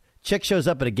 chick shows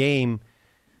up at a game,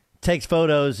 takes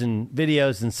photos and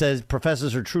videos and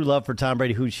professes her true love for Tom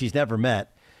Brady, who she's never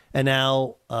met. And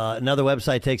now another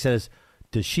website takes it as,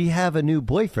 does she have a new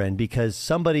boyfriend? Because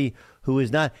somebody who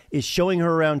is showing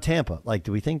her around Tampa. Like,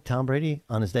 do we think Tom Brady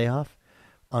on his day off,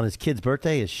 on his kid's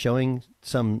birthday, is showing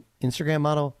some Instagram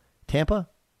model Tampa?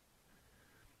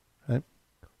 Right.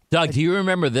 Doug, do you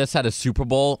remember this at a Super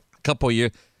Bowl a couple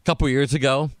years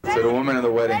ago? To the woman in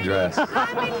the wedding dress.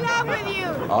 I'm in love with you.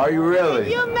 Are you really? Will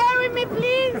you marry me,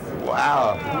 please?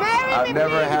 Wow. I've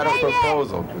never had a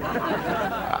proposal.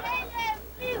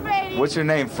 Please, Brady. What's your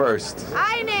name first?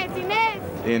 Inez.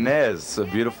 Inez. It's a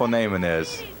beautiful name,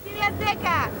 Inez.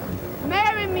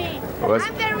 Marry me.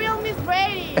 I'm the real Miss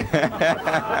Brady.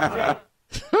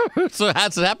 So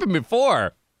has it happened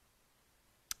before?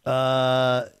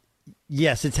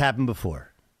 Yes, it's happened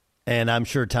before. And I'm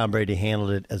sure Tom Brady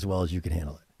handled it as well as you can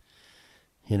handle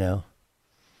it.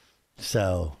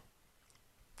 So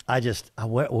I just,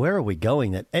 where are we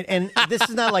going? And this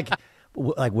is not like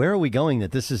where are we going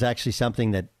that this is actually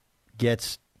something that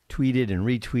gets tweeted and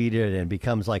retweeted and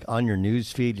becomes like on your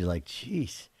news feed? You're like,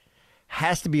 geez,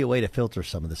 has to be a way to filter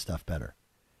some of this stuff better.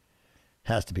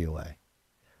 Has to be a way.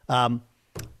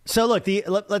 So look,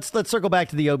 let's circle back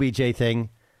to the OBJ thing.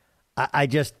 I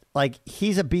just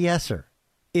he's a BSer.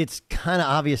 It's kind of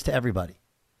obvious to everybody.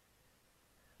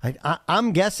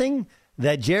 I'm guessing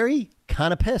that Jerry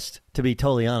kind of pissed, to be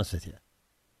totally honest with you.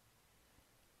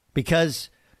 Because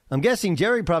I'm guessing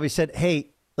Jerry probably said,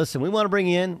 hey, listen, we want to bring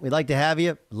you in. We'd like to have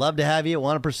you. Love to have you.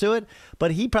 Want to pursue it.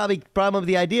 But he probably brought him up with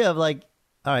the idea of all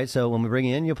right, so when we bring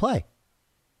you in, you'll play.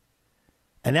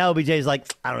 And now OBJ's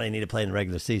like, I don't really need to play in the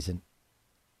regular season.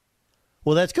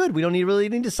 Well, that's good. We don't really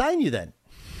need to sign you then.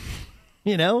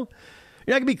 You're not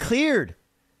going to be cleared.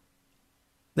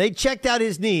 They checked out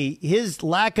his knee, his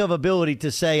lack of ability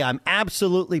to say, I'm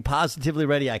absolutely positively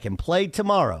ready. I can play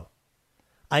tomorrow.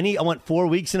 I want 4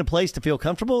 weeks in a place to feel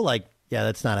comfortable. Yeah,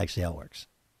 that's not actually how it works.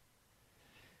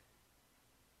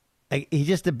 He's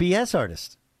just a BS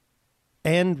artist.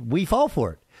 And we fall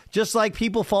for it. Just like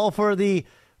people fall for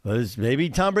maybe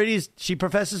Tom Brady's, she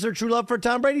professes her true love for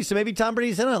Tom Brady, so maybe Tom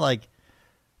Brady's in it.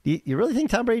 You really think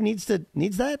Tom Brady needs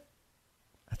that?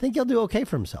 I think he'll do okay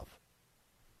for himself.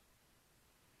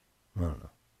 I don't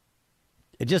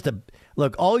know.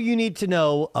 Look, all you need to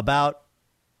know about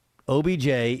OBJ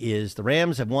is the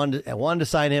Rams have wanted to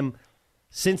sign him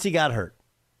since he got hurt.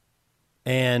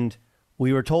 And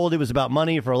we were told it was about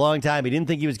money for a long time. He didn't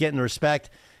think he was getting the respect.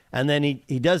 And then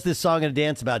he does this song and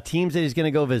dance about teams that he's going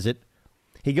to go visit.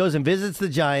 He goes and visits the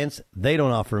Giants. They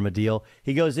don't offer him a deal.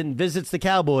 He goes and visits the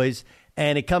Cowboys,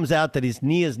 and it comes out that his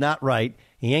knee is not right.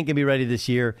 He ain't going to be ready this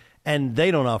year, and they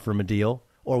don't offer him a deal,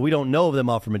 or we don't know of them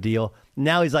offering him a deal.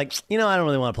 Now he's like, I don't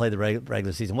really want to play the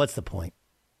regular season. What's the point?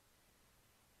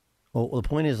 Well, the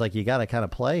point is, like, you got to kind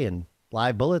of play and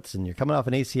live bullets, and you're coming off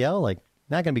an ACL. Like,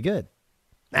 not going to be good.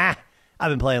 I've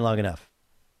been playing long enough.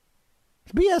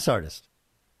 BS artist,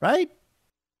 right?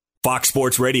 Fox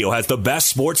Sports Radio has the best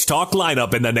sports talk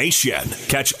lineup in the nation.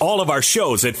 Catch all of our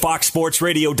shows at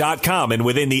foxsportsradio.com and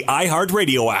within the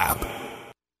iHeartRadio app.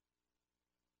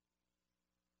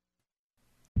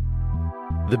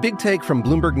 The Big Take from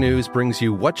Bloomberg News brings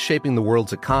you what's shaping the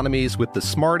world's economies with the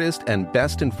smartest and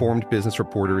best-informed business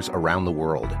reporters around the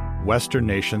world. Western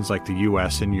nations like the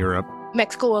U.S. and Europe.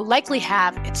 Mexico will likely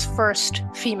have its first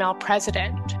female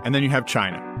president. And then you have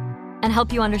China. And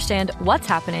help you understand what's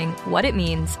happening, what it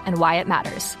means, and why it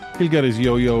matters. He'll get his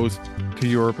yo-yos to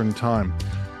Europe in time.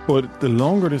 But the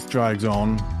longer this drags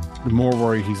on, the more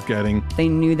worry he's getting. They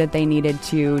knew that they needed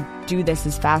to do this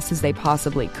as fast as they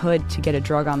possibly could to get a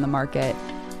drug on the market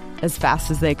as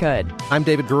fast as they could. I'm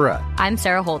David Gura. I'm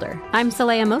Sarah Holder. I'm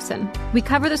Saleha Mohsen. We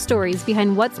cover the stories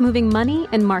behind what's moving money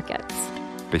and markets.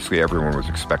 Basically, everyone was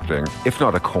expecting, if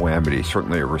not a calamity,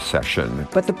 certainly a recession.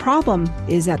 But the problem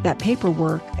is that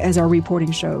paperwork, as our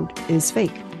reporting showed, is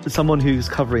fake. As someone who's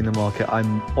covering the market,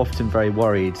 I'm often very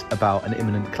worried about an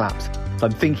imminent collapse. So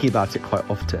I'm thinking about it quite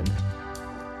often.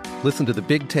 Listen to The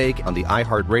Big Take on the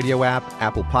iHeartRadio app,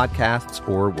 Apple Podcasts,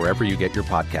 or wherever you get your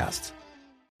podcasts.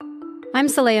 I'm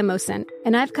Saleha Mohsen,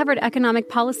 and I've covered economic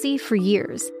policy for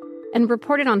years and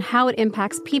reported on how it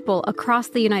impacts people across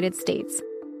the United States.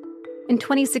 In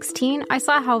 2016, I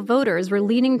saw how voters were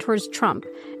leaning towards Trump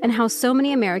and how so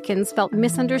many Americans felt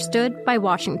misunderstood by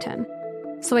Washington.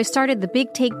 So I started the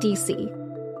Big Take DC.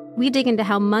 We dig into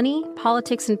how money,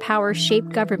 politics, and power shape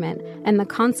government and the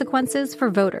consequences for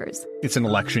voters. It's an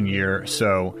election year,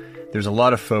 so there's a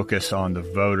lot of focus on the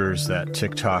voters that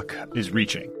TikTok is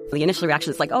reaching. The initial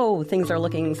reaction is like, oh, things are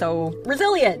looking so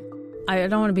resilient. I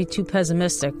don't want to be too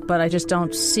pessimistic, but I just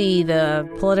don't see the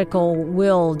political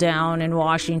will down in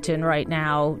Washington right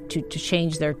now to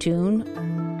change their tune.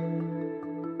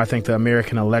 I think the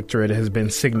American electorate has been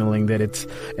signaling that it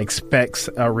expects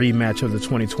a rematch of the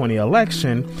 2020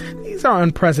 election. These are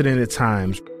unprecedented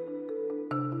times.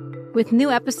 With new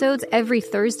episodes every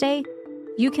Thursday,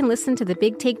 you can listen to the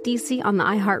Big Take DC on the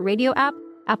iHeartRadio app,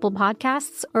 Apple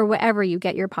Podcasts, or wherever you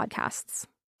get your podcasts.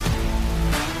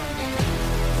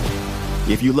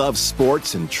 If you love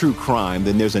sports and true crime,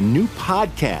 then there's a new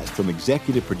podcast from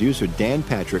executive producer Dan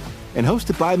Patrick and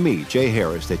hosted by me, Jay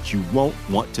Harris, that you won't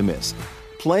want to miss.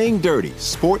 Playing Dirty: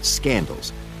 Sports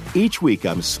Scandals. Each week,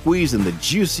 I'm squeezing the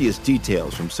juiciest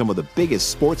details from some of the biggest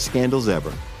sports scandals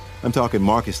ever. I'm talking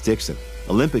Marcus Dixon,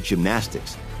 Olympic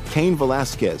gymnastics, Cain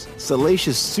Velasquez,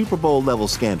 salacious Super Bowl-level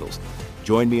scandals.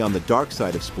 Join me on the dark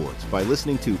side of sports by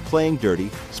listening to Playing Dirty: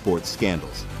 Sports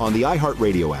Scandals on the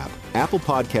iHeartRadio app, Apple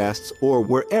Podcasts, or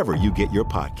wherever you get your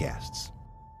podcasts.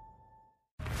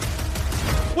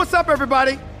 What's up,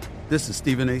 everybody? This is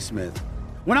Stephen A. Smith.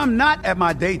 When I'm not at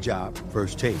my day job,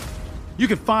 First Take, you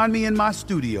can find me in my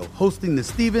studio hosting the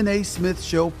Stephen A. Smith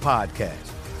Show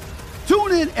podcast.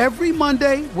 Tune in every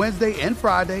Monday, Wednesday, and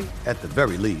Friday, at the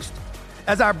very least,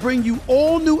 as I bring you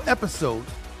all new episodes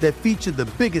that feature the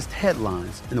biggest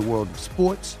headlines in the world of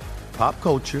sports, pop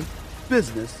culture,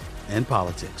 business, and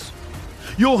politics.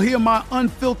 You'll hear my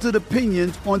unfiltered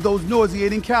opinions on those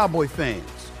nauseating Cowboy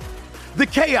fans, the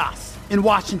chaos in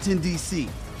Washington, D.C.,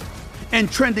 and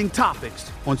trending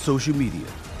topics on social media,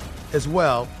 as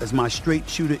well as my straight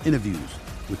shooter interviews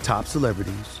with top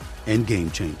celebrities and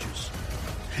game changers.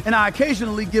 And I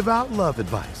occasionally give out love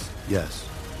advice. Yes,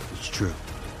 it's true.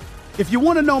 If you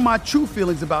want to know my true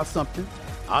feelings about something,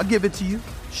 I'll give it to you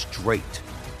straight.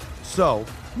 So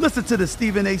listen to the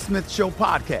Stephen A. Smith Show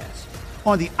podcast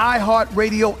on the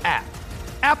iHeartRadio app,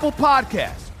 Apple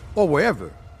Podcasts, or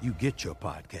wherever you get your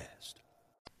podcast.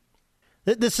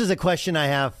 This is a question I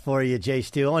have for you, Jay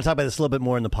Stu. I want to talk about this a little bit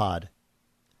more in the pod.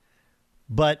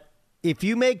 But if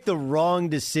you make the wrong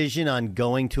decision on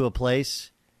going to a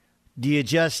place, do you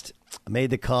just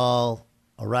made the call,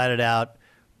 I'll ride it out,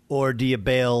 or do you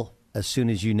bail as soon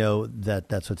as you know that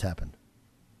that's what's happened?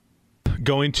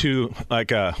 Going to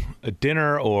like a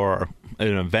dinner or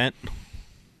an event,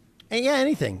 Yeah,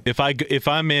 anything. If I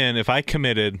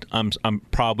committed, I'm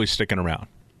probably sticking around.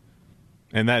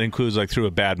 And that includes like through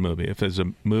a bad movie. If there's a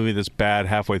movie that's bad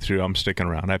halfway through, I'm sticking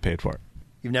around. I paid for it.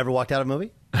 You've never walked out of a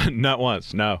movie? Not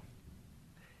once, no.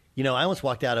 You know, I almost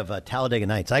walked out of Talladega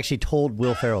Nights. I actually told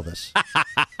Will Ferrell this.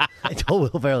 I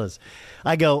told Will Ferrell this.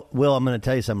 I go, Will, I'm going to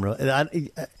tell you something.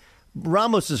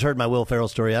 Ramos has heard my Will Ferrell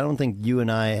story. I don't think you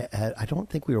and I don't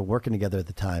think we were working together at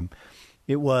the time.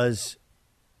 It was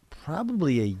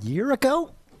probably a year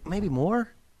ago, maybe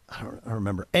more. I don't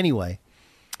remember. Anyway,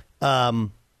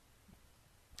 what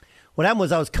happened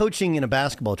was I was coaching in a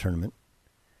basketball tournament,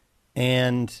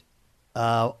 and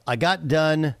I got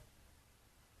done.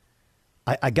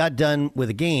 I got done with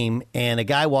a game, and a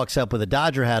guy walks up with a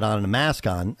Dodger hat on and a mask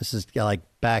on. This is like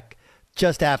back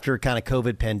just after kind of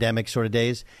COVID pandemic sort of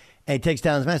days. And he takes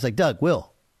down his mask, like, Doug,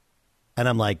 Will. And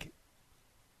I'm like,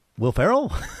 Will Ferrell?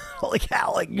 Holy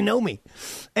cow, like, you know me.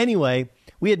 Anyway,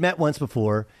 we had met once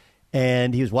before,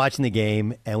 and he was watching the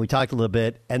game, and we talked a little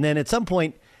bit. And then at some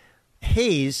point,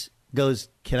 Hayes goes,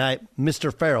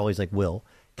 Mr. Ferrell, he's like, Will,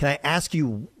 can I ask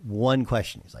you one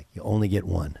question? He's like, you only get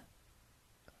one.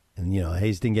 And, you know,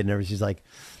 Hayes didn't get nervous. He's like,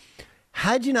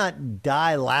 how'd you not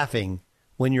die laughing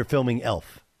when you're filming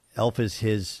Elf? Elf is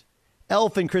his...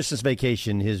 Elf and Christmas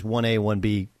Vacation, his 1A,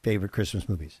 1B favorite Christmas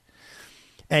movies.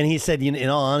 And he said, in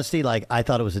all honesty, like, I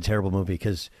thought it was a terrible movie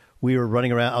because we were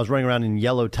running around. I was running around in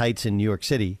yellow tights in New York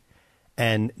City,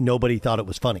 and nobody thought it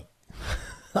was funny.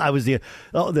 I was the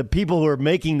people who were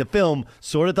making the film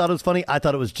sort of thought it was funny. I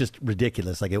thought it was just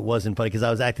ridiculous. Like, it wasn't funny because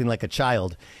I was acting like a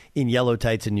child in yellow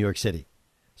tights in New York City.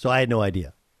 So I had no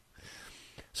idea.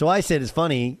 So I said, it's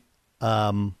funny,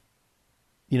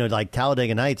 like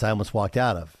Talladega Nights, I almost walked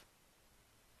out of.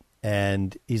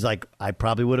 And he's like, I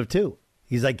probably would have too.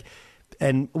 He's like,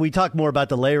 and we talk more about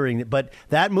the layering, but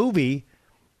that movie,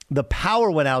 the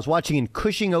power went out. I was watching in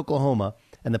Cushing, Oklahoma,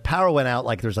 and the power went out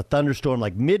like there's a thunderstorm,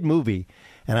 like mid-movie.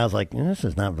 And I was like, this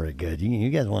is not very good. You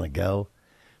guys want to go?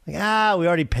 Like, we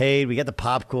already paid. We got the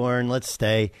popcorn. Let's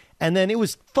stay. And then it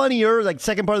was funnier. Like,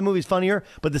 second part of the movie is funnier.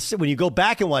 But when you go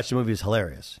back and watch the movie, it's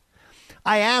hilarious.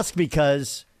 I ask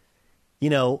because,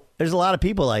 there's a lot of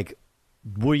people like,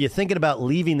 were you thinking about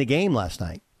leaving the game last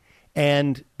night?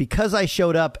 And because I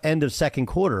showed up end of second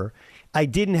quarter, I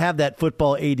didn't have that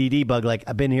football ADD bug. Like,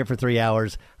 I've been here for 3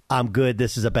 hours. I'm good.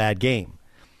 This is a bad game.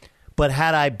 But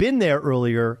had I been there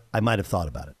earlier, I might have thought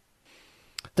about it.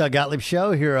 Doug Gottlieb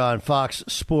Show here on Fox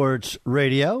Sports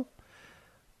Radio.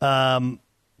 Man,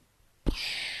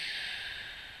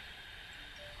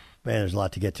 there's a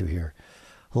lot to get to here.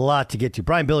 A lot to get to.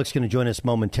 Brian Billick's going to join us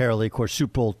momentarily. Of course,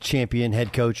 Super Bowl champion,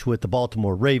 head coach with the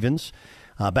Baltimore Ravens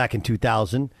back in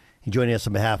 2000. He's joining us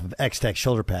on behalf of X-Tech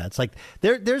shoulder pads. Like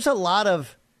there's a lot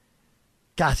of,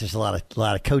 there's a lot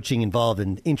of coaching involved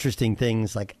in interesting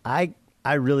things. Like I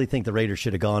really think the Raiders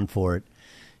should have gone for it.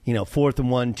 4th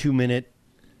and 1, 2 minute,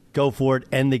 go for it,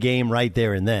 end the game right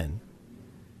there and then.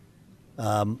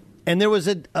 And there was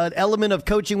an element of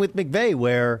coaching with McVay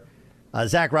where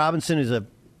Zach Robinson is a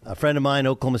friend of mine,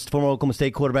 former Oklahoma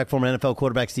State quarterback, former NFL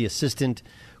quarterback's the assistant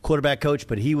quarterback coach,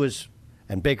 but he was,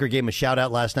 and Baker gave him a shout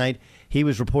out last night. He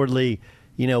was reportedly,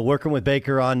 working with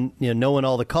Baker on, knowing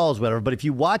all the calls, whatever. But if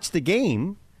you watch the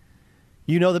game,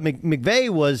 you know that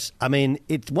McVay was,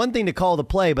 it's one thing to call the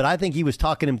play, but I think he was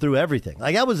talking him through everything.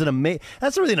 Like that was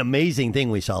that's really an amazing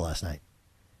thing we saw last night.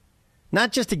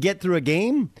 Not just to get through a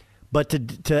game, but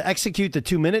to execute the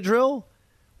 2-minute drill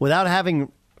without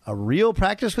having a real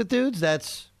practice with dudes.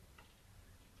 That's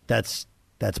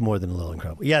more than a little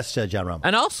incredible. Yes, John Ramos.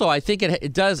 And also, I think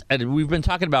it does, and we've been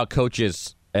talking about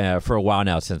coaches for a while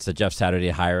now since the Jeff Saturday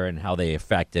hire and how they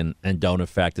affect and don't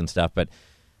affect and stuff. But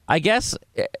I guess,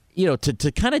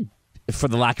 to kind of, for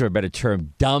the lack of a better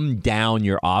term, dumb down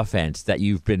your offense that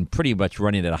you've been pretty much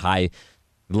running at a high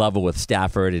level with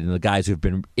Stafford and the guys who've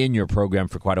been in your program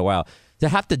for quite a while, to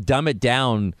have to dumb it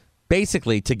down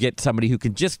basically to get somebody who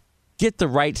can just get the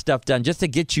right stuff done, just to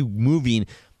get you moving.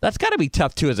 That's got to be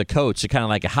tough, too, as a coach, to kind of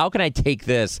like, how can I take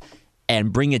this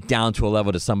and bring it down to a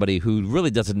level to somebody who really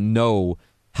doesn't know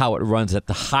how it runs at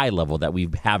the high level that we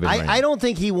have it running? I don't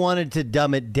think he wanted to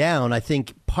dumb it down. I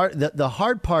think the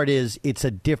hard part is it's a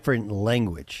different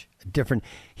language.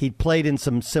 He played in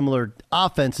some similar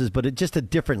offenses, but it's just a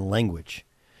different language,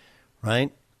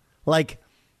 right? Like,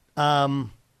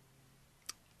 I'll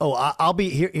be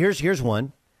here. Here's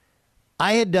one.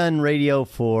 I had done radio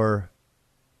for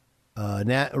over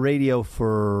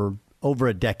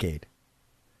a decade.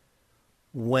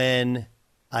 When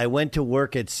I went to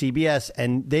work at CBS,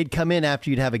 and they'd come in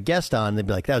after you'd have a guest on, they'd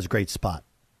be like, that was a great spot.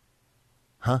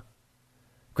 Huh?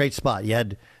 Great spot. You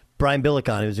had Brian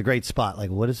Billick on. It was a great spot.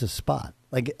 Like, what is a spot?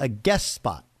 Like a guest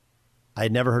spot. I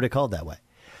had never heard it called that way.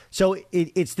 So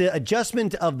it's the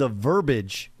adjustment of the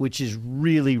verbiage, which is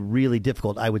really, really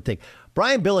difficult, I would think.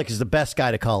 Brian Billick is the best guy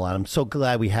to call on. I'm so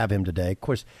glad we have him today. Of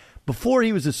course, before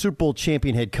he was a Super Bowl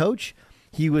champion head coach,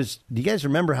 he was, do you guys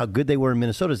remember how good they were in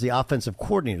Minnesota as the offensive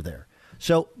coordinator there?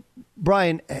 So,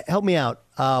 Brian, help me out.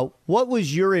 What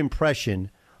was your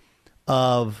impression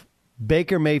of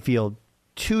Baker Mayfield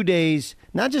 2 days,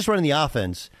 not just running the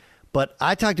offense, but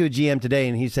I talked to a GM today,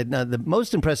 and he said, "Now the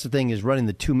most impressive thing is running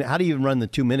the how do you even run the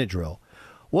 2-minute drill?"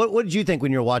 What did you think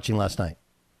when you were watching last night?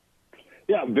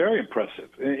 Yeah, very impressive.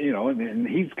 And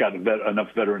he's got enough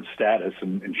veteran status,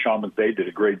 and Sean McVay did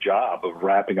a great job of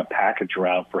wrapping a package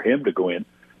around for him to go in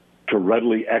to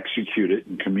readily execute it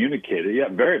and communicate it. Yeah,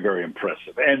 very, very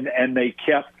impressive. And they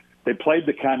played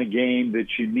the kind of game that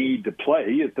you need to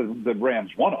play. The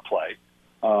Rams want to play.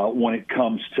 When it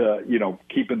comes to,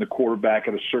 keeping the quarterback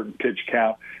at a certain pitch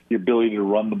count, the ability to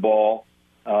run the ball,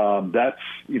 that's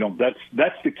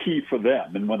the key for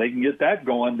them. And when they can get that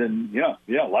going, then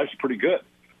life's pretty good.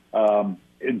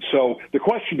 And so the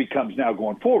question becomes now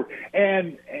going forward.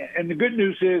 And the good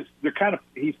news is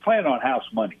he's playing on house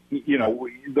money.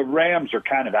 The Rams are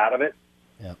kind of out of it.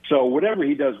 Yeah. So whatever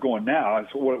he does going now,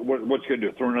 what's he going to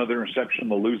do? Throw another interception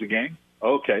to lose a game?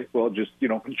 Okay, well, just,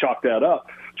 chalk that up.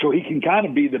 So he can kind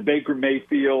of be the Baker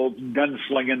Mayfield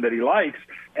gunslinging that he likes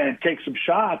and take some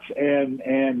shots.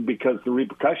 And because the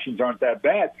repercussions aren't that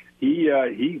bad,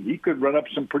 he could run up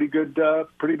some pretty good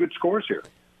scores here.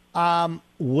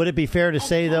 Would it be fair to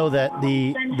say, though, that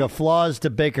the flaws to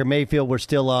Baker Mayfield were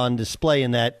still on display in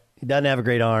that he doesn't have a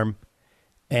great arm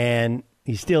and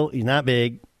he's not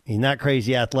big, he's not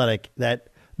crazy athletic, that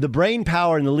the brain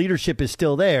power and the leadership is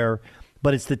still there,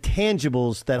 but it's the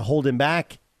tangibles that hold him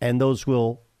back, and those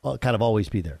will kind of always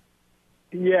be there.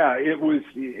 Yeah,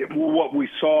 what we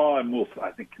saw and we'll, I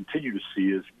think, continue to see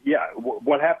is,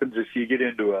 what happens is you get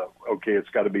into it's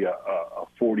got to be a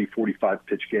 40, 45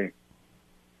 pitch game,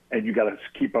 and you got to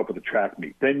keep up with the track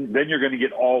meet. Then you're going to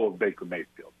get all of Baker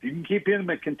Mayfield. You can keep him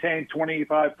at contained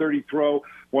 25, 30 throw,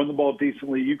 run the ball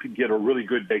decently. You could get a really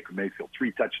good Baker Mayfield,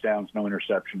 3 touchdowns, no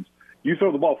interceptions. You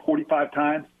throw the ball 45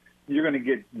 times, you're going to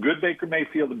get good Baker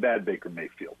Mayfield and bad Baker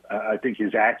Mayfield. I think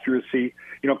his accuracy,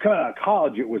 coming out of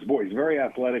college, he's very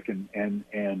athletic and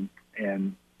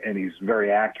he's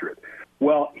very accurate.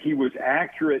 Well, he was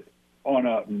accurate on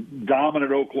a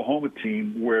dominant Oklahoma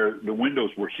team where the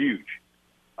windows were huge,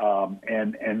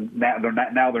 and now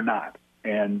they're not.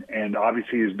 And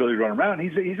obviously his ability to run around,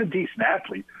 he's a decent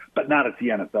athlete, but not at the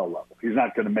NFL level. He's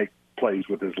not going to make plays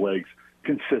with his legs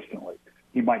consistently.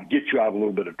 He might get you out of a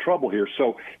little bit of trouble here.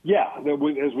 So, as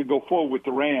we go forward with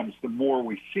the Rams, the more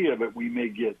we see of it, we may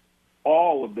get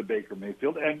all of the Baker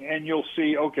Mayfield. And you'll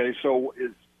see, okay, so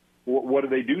what do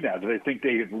they do now? Do they think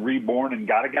they've reborn and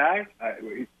got a guy?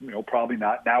 Probably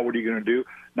not. Now what are you going to do?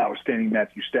 Notwithstanding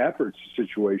Matthew Stafford's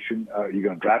situation, are you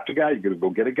going to draft a guy? Are you going to go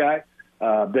get a guy?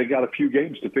 They got a few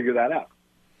games to figure that out.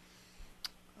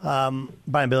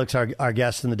 Brian Billick's our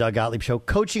guest in the Doug Gottlieb Show.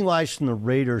 Coaching-wise, from the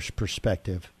Raiders'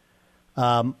 perspective,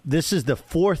 this is the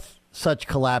 4th such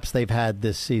collapse they've had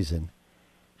this season.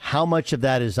 How much of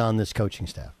that is on this coaching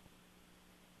staff?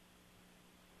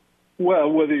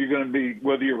 Well, whether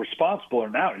you're responsible or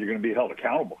not, you're going to be held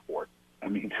accountable for it. I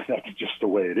mean, that's just the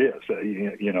way it is,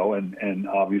 and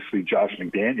obviously Josh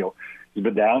McDaniel has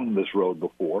been down this road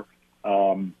before.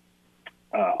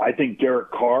 I think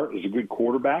Derek Carr is a good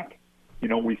quarterback.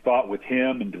 We thought with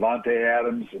him and Devontae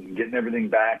Adams and getting everything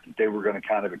back that they were going to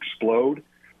kind of explode.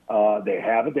 They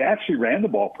haven't. They actually ran the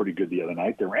ball pretty good the other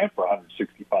night. They ran for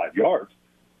 165 yards.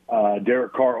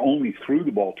 Derek Carr only threw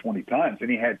the ball 20 times, and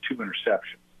he had 2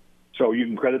 interceptions. So you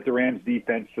can credit the Rams'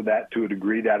 defense for that to a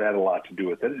degree. That had a lot to do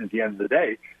with it. And at the end of the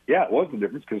day, it was the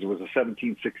difference because it was a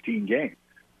 17-16 game.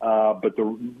 But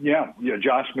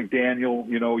Josh McDaniel,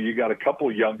 you got a couple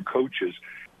of young coaches.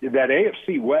 That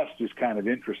AFC West is kind of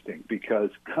interesting because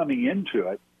coming into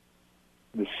it,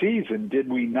 the season, did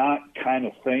we not kind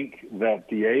of think that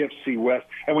the AFC West,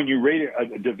 and when you rate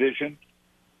a division,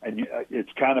 and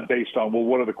it's kind of based on,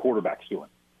 what are the quarterbacks doing,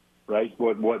 right?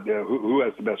 Who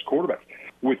has the best quarterbacks?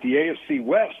 With the AFC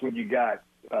West, when you got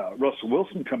Russell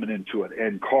Wilson coming into it,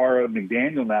 and Carr and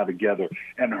McDaniel now together,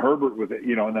 and Herbert with it,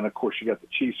 and then of course you got the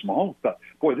Chiefs, Mahomes. Thought,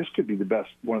 boy, this could be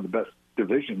one of the best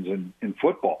divisions in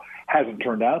football. Hasn't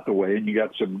turned out the way, and you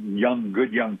got some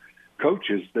good young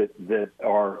coaches that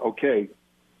are okay.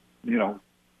 The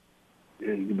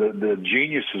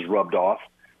genius is rubbed off,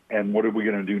 and what are we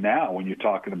going to do now when you're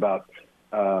talking about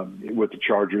with the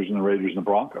Chargers and the Raiders and the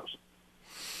Broncos?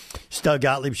 It's Doug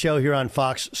Gottlieb Show here on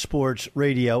Fox Sports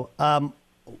Radio.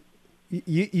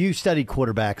 you studied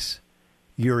quarterbacks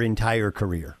your entire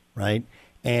career, right?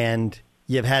 And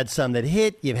you've had some that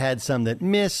hit, you've had some that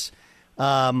miss.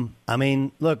 Randall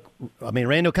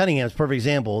Cunningham's a perfect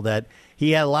example that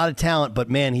he had a lot of talent,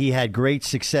 but, man, he had great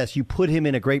success. You put him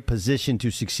in a great position to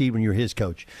succeed when you're his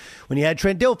coach. When you had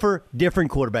Trent Dilfer,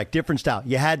 different quarterback, different style.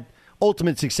 You had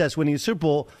ultimate success winning the Super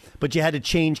Bowl, but you had to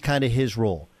change kind of his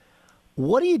role.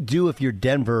 What do you do if you're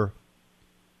Denver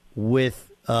with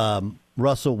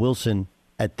Russell Wilson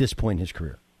at this point in his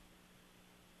career?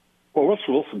 Well,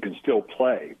 Russell Wilson can still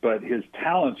play, but his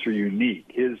talents are unique.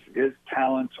 His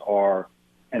talents are,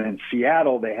 and in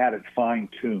Seattle they had it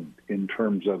fine-tuned in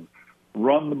terms of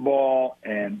run the ball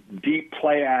and deep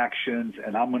play actions,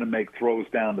 and I'm going to make throws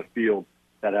down the field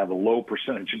that have a low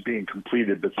percentage of being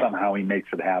completed, but somehow he makes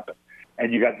it happen.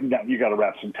 And you got to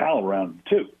wrap some talent around him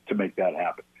too to make that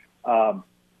happen.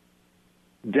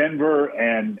 Denver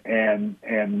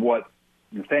and what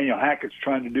Nathaniel Hackett's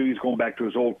trying to do, he's going back to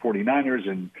his old 49ers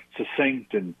and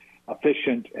succinct and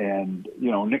efficient and,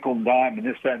 nickel and dime and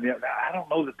this, that, and the other. I don't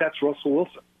know that that's Russell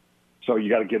Wilson. So you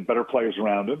got to get better players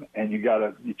around him, and you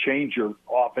change your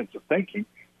offensive thinking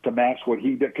to match what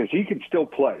he did, because he can still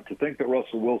play. To think that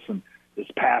Russell Wilson is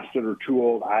past it or too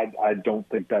old, I don't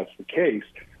think that's the case.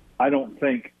 I don't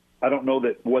know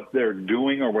that what they're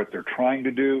doing or what they're trying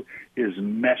to do is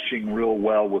meshing real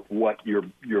well with what your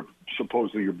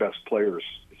supposedly your best player is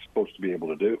supposed to be able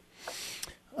to do.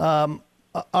 All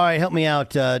right, help me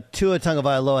out. Tua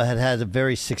Tagovailoa had a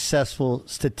very successful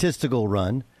statistical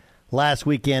run. Last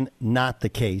weekend, not the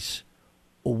case.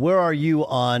 Where are you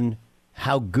on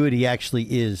how good he actually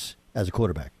is as a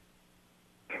quarterback?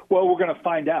 Well, we're going to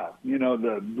find out.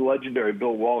 The legendary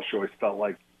Bill Walsh always felt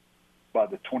like by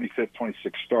the 25th,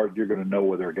 26th start, you're going to know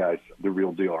whether a guy's the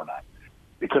real deal or not.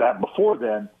 It could happen before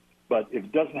then, but if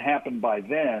it doesn't happen by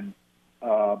then,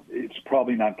 it's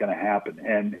probably not going to happen.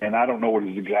 And I don't know what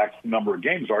his exact number of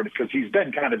games are, because he's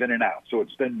been kind of in and out. So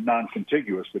it's been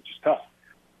non-contiguous, which is tough.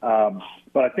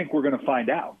 But I think we're going to find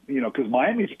out, because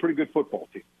Miami's a pretty good football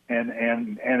team.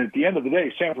 And at the end of the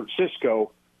day, San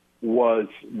Francisco was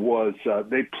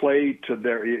they played to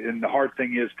their, and the hard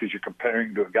thing is because you're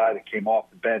comparing to a guy that came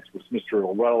off the bench, was Mr.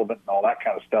 Irrelevant and all that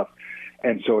kind of stuff.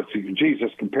 And so it's a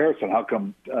Jesus comparison. How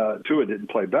come Tua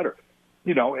didn't play better?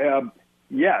 We're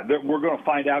going to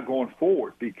find out going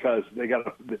forward, because they've got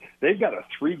a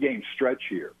 3-game stretch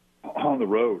here on the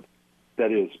road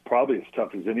that is probably as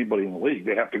tough as anybody in the league.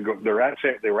 They have to go. They were at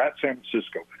San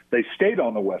Francisco. They stayed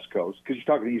on the West Coast, because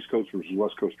you're talking East Coast versus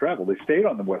West Coast travel. They stayed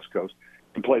on the West Coast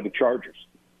and played the Chargers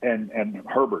and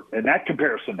Herbert. And that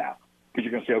comparison now, because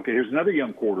you're going to say, okay, here's another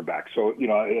young quarterback. So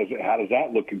how does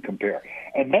that look and compare?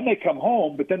 And then they come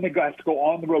home, but then they have to go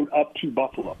on the road up to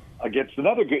Buffalo against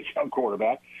another good young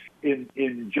quarterback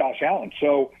in Josh Allen.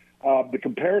 So the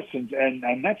comparisons,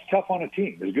 and that's tough on a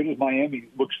team. As good as Miami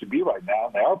looks to be right now,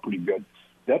 and they are pretty good,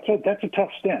 that's a tough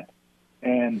stint.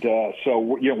 And so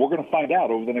we're going to find out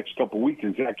over the next couple of weeks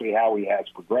exactly how he has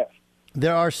progressed.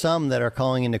 There are some that are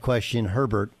calling into question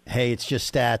Herbert. Hey, it's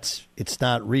just stats. It's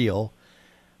not real.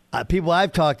 People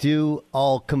I've talked to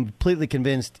all completely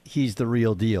convinced he's the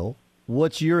real deal.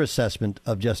 What's your assessment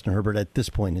of Justin Herbert at this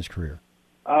point in his career?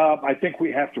 I think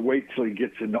we have to wait till he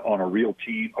gets on a real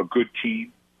team, a good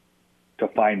team, to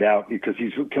find out, because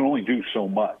he can only do so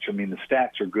much. I mean, the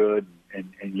stats are good,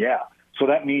 and so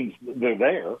that means they're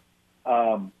there.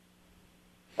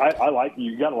 I like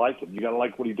you. Got to like him. You got to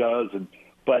like what he does,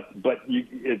 but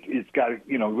it's got to,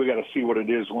 we got to see what it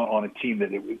is on a team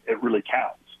that it really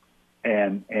counts,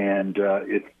 and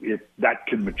it that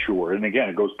can mature. And again,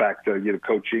 it goes back to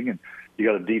coaching, and you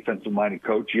got a defensive-minded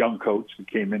coach, young coach that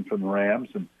came in from the Rams,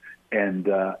 and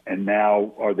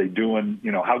now are they doing,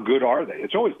 how good are they?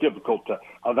 It's always difficult to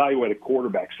evaluate a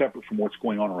quarterback separate from what's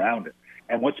going on around him.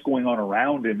 And what's going on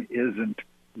around him isn't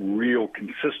real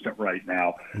consistent right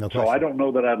now. No question. So I don't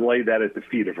know that I'd lay that at the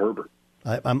feet of Herbert.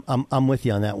 I'm with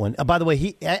you on that one. By the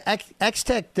way,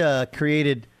 X-Tech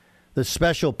created the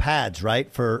special pads,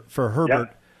 right, for Herbert,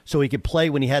 so he could play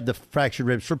when he had the fractured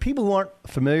ribs. For people who aren't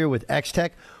familiar with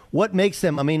X-Tech, what makes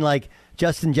them? I mean, like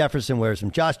Justin Jefferson wears them.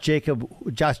 Josh Jacob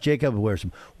wears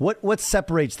them. What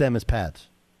separates them as pads?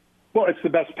 Well, it's the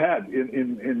best pad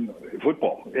in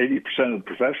football. 80% of the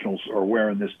professionals are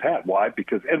wearing this pad. Why?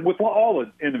 Because, and with all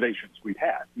the innovations we've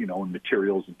had, in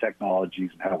materials and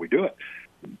technologies and how we do it,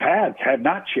 pads have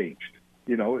not changed.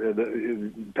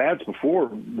 The pads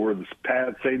before were the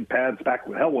same pads back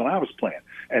when I was playing.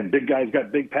 And big guys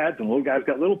got big pads and little guys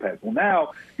got little pads. Well,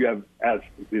 now you have, as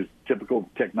is typical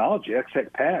technology,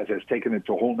 X-Tech pads has taken it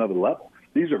to a whole nother level.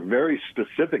 These are very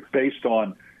specific based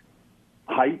on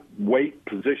height, weight,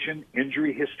 position,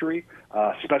 injury history,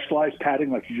 specialized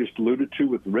padding like you just alluded to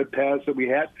with the rib pads that we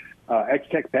had.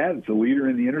 X-Tech Pad is the leader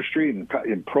in the industry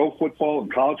in pro football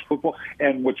and college football.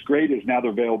 And what's great is now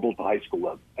they're available at the high school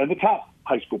level. And the top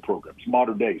high school programs,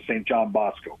 Modern Day, St. John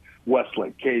Bosco,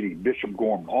 Westlake, Katy, Bishop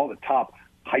Gorman, all the top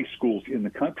high schools in the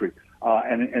country.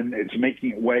 And it's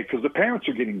making it way because the parents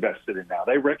are getting vested in now.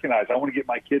 They recognize, I want to get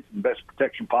my kids the best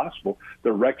protection possible.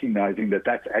 They're recognizing that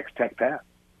that's X-Tech Pad.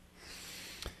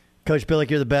 Coach Billick,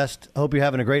 you're the best. Hope you're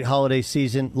having a great holiday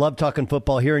season. Love talking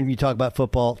football, hearing you talk about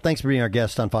football. Thanks for being our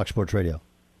guest on Fox Sports Radio.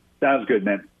 Sounds good,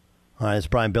 man. All right, it's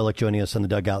Brian Billick joining us on the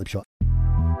Doug Gottlieb Show.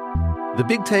 The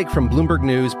Big Take from Bloomberg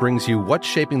News brings you what's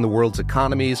shaping the world's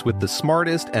economies with the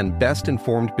smartest and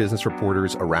best-informed business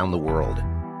reporters around the world.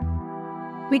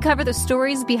 We cover the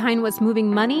stories behind what's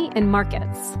moving money and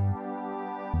markets.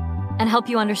 And help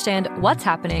you understand what's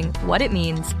happening, what it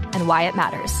means, and why it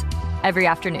matters. Every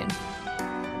afternoon.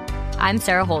 I'm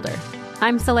Sarah Holder.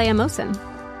 I'm Saleha Mohsin.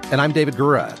 And I'm David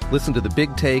Gura. Listen to The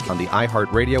Big Take on the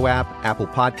iHeartRadio app, Apple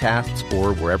Podcasts,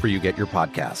 or wherever you get your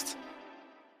podcasts.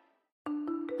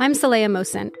 I'm Saleha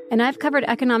Mohsin, and I've covered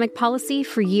economic policy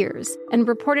for years and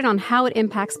reported on how it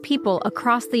impacts people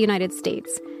across the United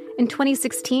States. In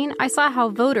 2016, I saw how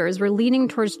voters were leaning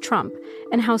towards Trump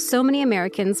and how so many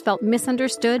Americans felt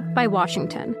misunderstood by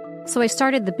Washington. So I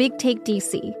started The Big Take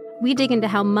DC. We dig into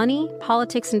how money,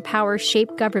 politics, and power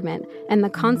shape government and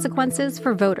the consequences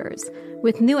for voters.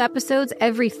 With new episodes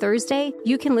every Thursday,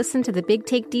 you can listen to The Big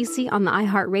Take DC on the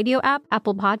iHeartRadio app,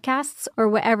 Apple Podcasts, or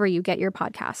wherever you get your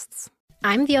podcasts.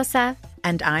 I'm Diosa.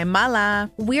 And I'm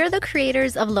Mala. We're the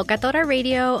creators of Locatora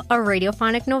Radio, a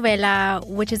radiophonic novela,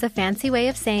 which is a fancy way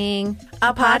of saying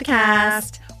a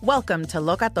podcast. Welcome to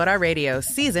Locatora Radio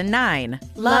Season 9.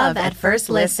 Love at First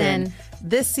Listen.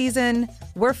 This season,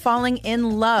 we're falling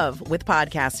in love with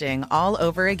podcasting all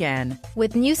over again.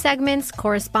 With new segments,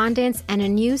 correspondence, and a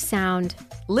new sound.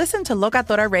 Listen to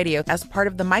Locatora Radio as part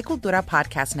of the Michael Dura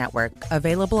Podcast Network.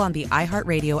 Available on the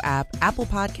iHeartRadio app, Apple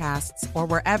Podcasts, or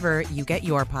wherever you get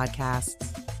your podcasts.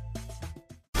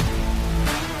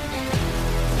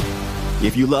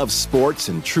 If you love sports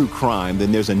and true crime,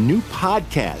 then there's a new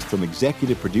podcast from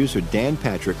executive producer Dan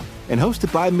Patrick and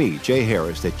hosted by me, Jay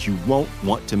Harris, that you won't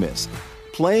want to miss.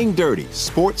 Playing Dirty: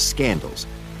 Sports Scandals.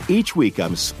 Each week,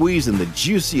 I'm squeezing the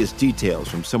juiciest details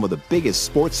from some of the biggest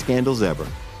sports scandals ever.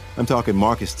 I'm talking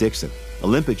Marcus Dixon,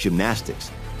 Olympic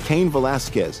gymnastics, Cain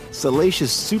Velasquez,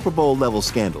 salacious Super Bowl-level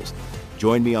scandals.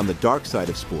 Join me on the dark side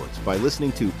of sports by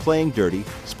listening to Playing Dirty: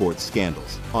 Sports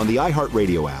Scandals on the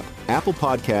iHeartRadio app, Apple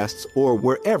Podcasts, or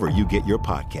wherever you get your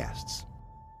podcasts.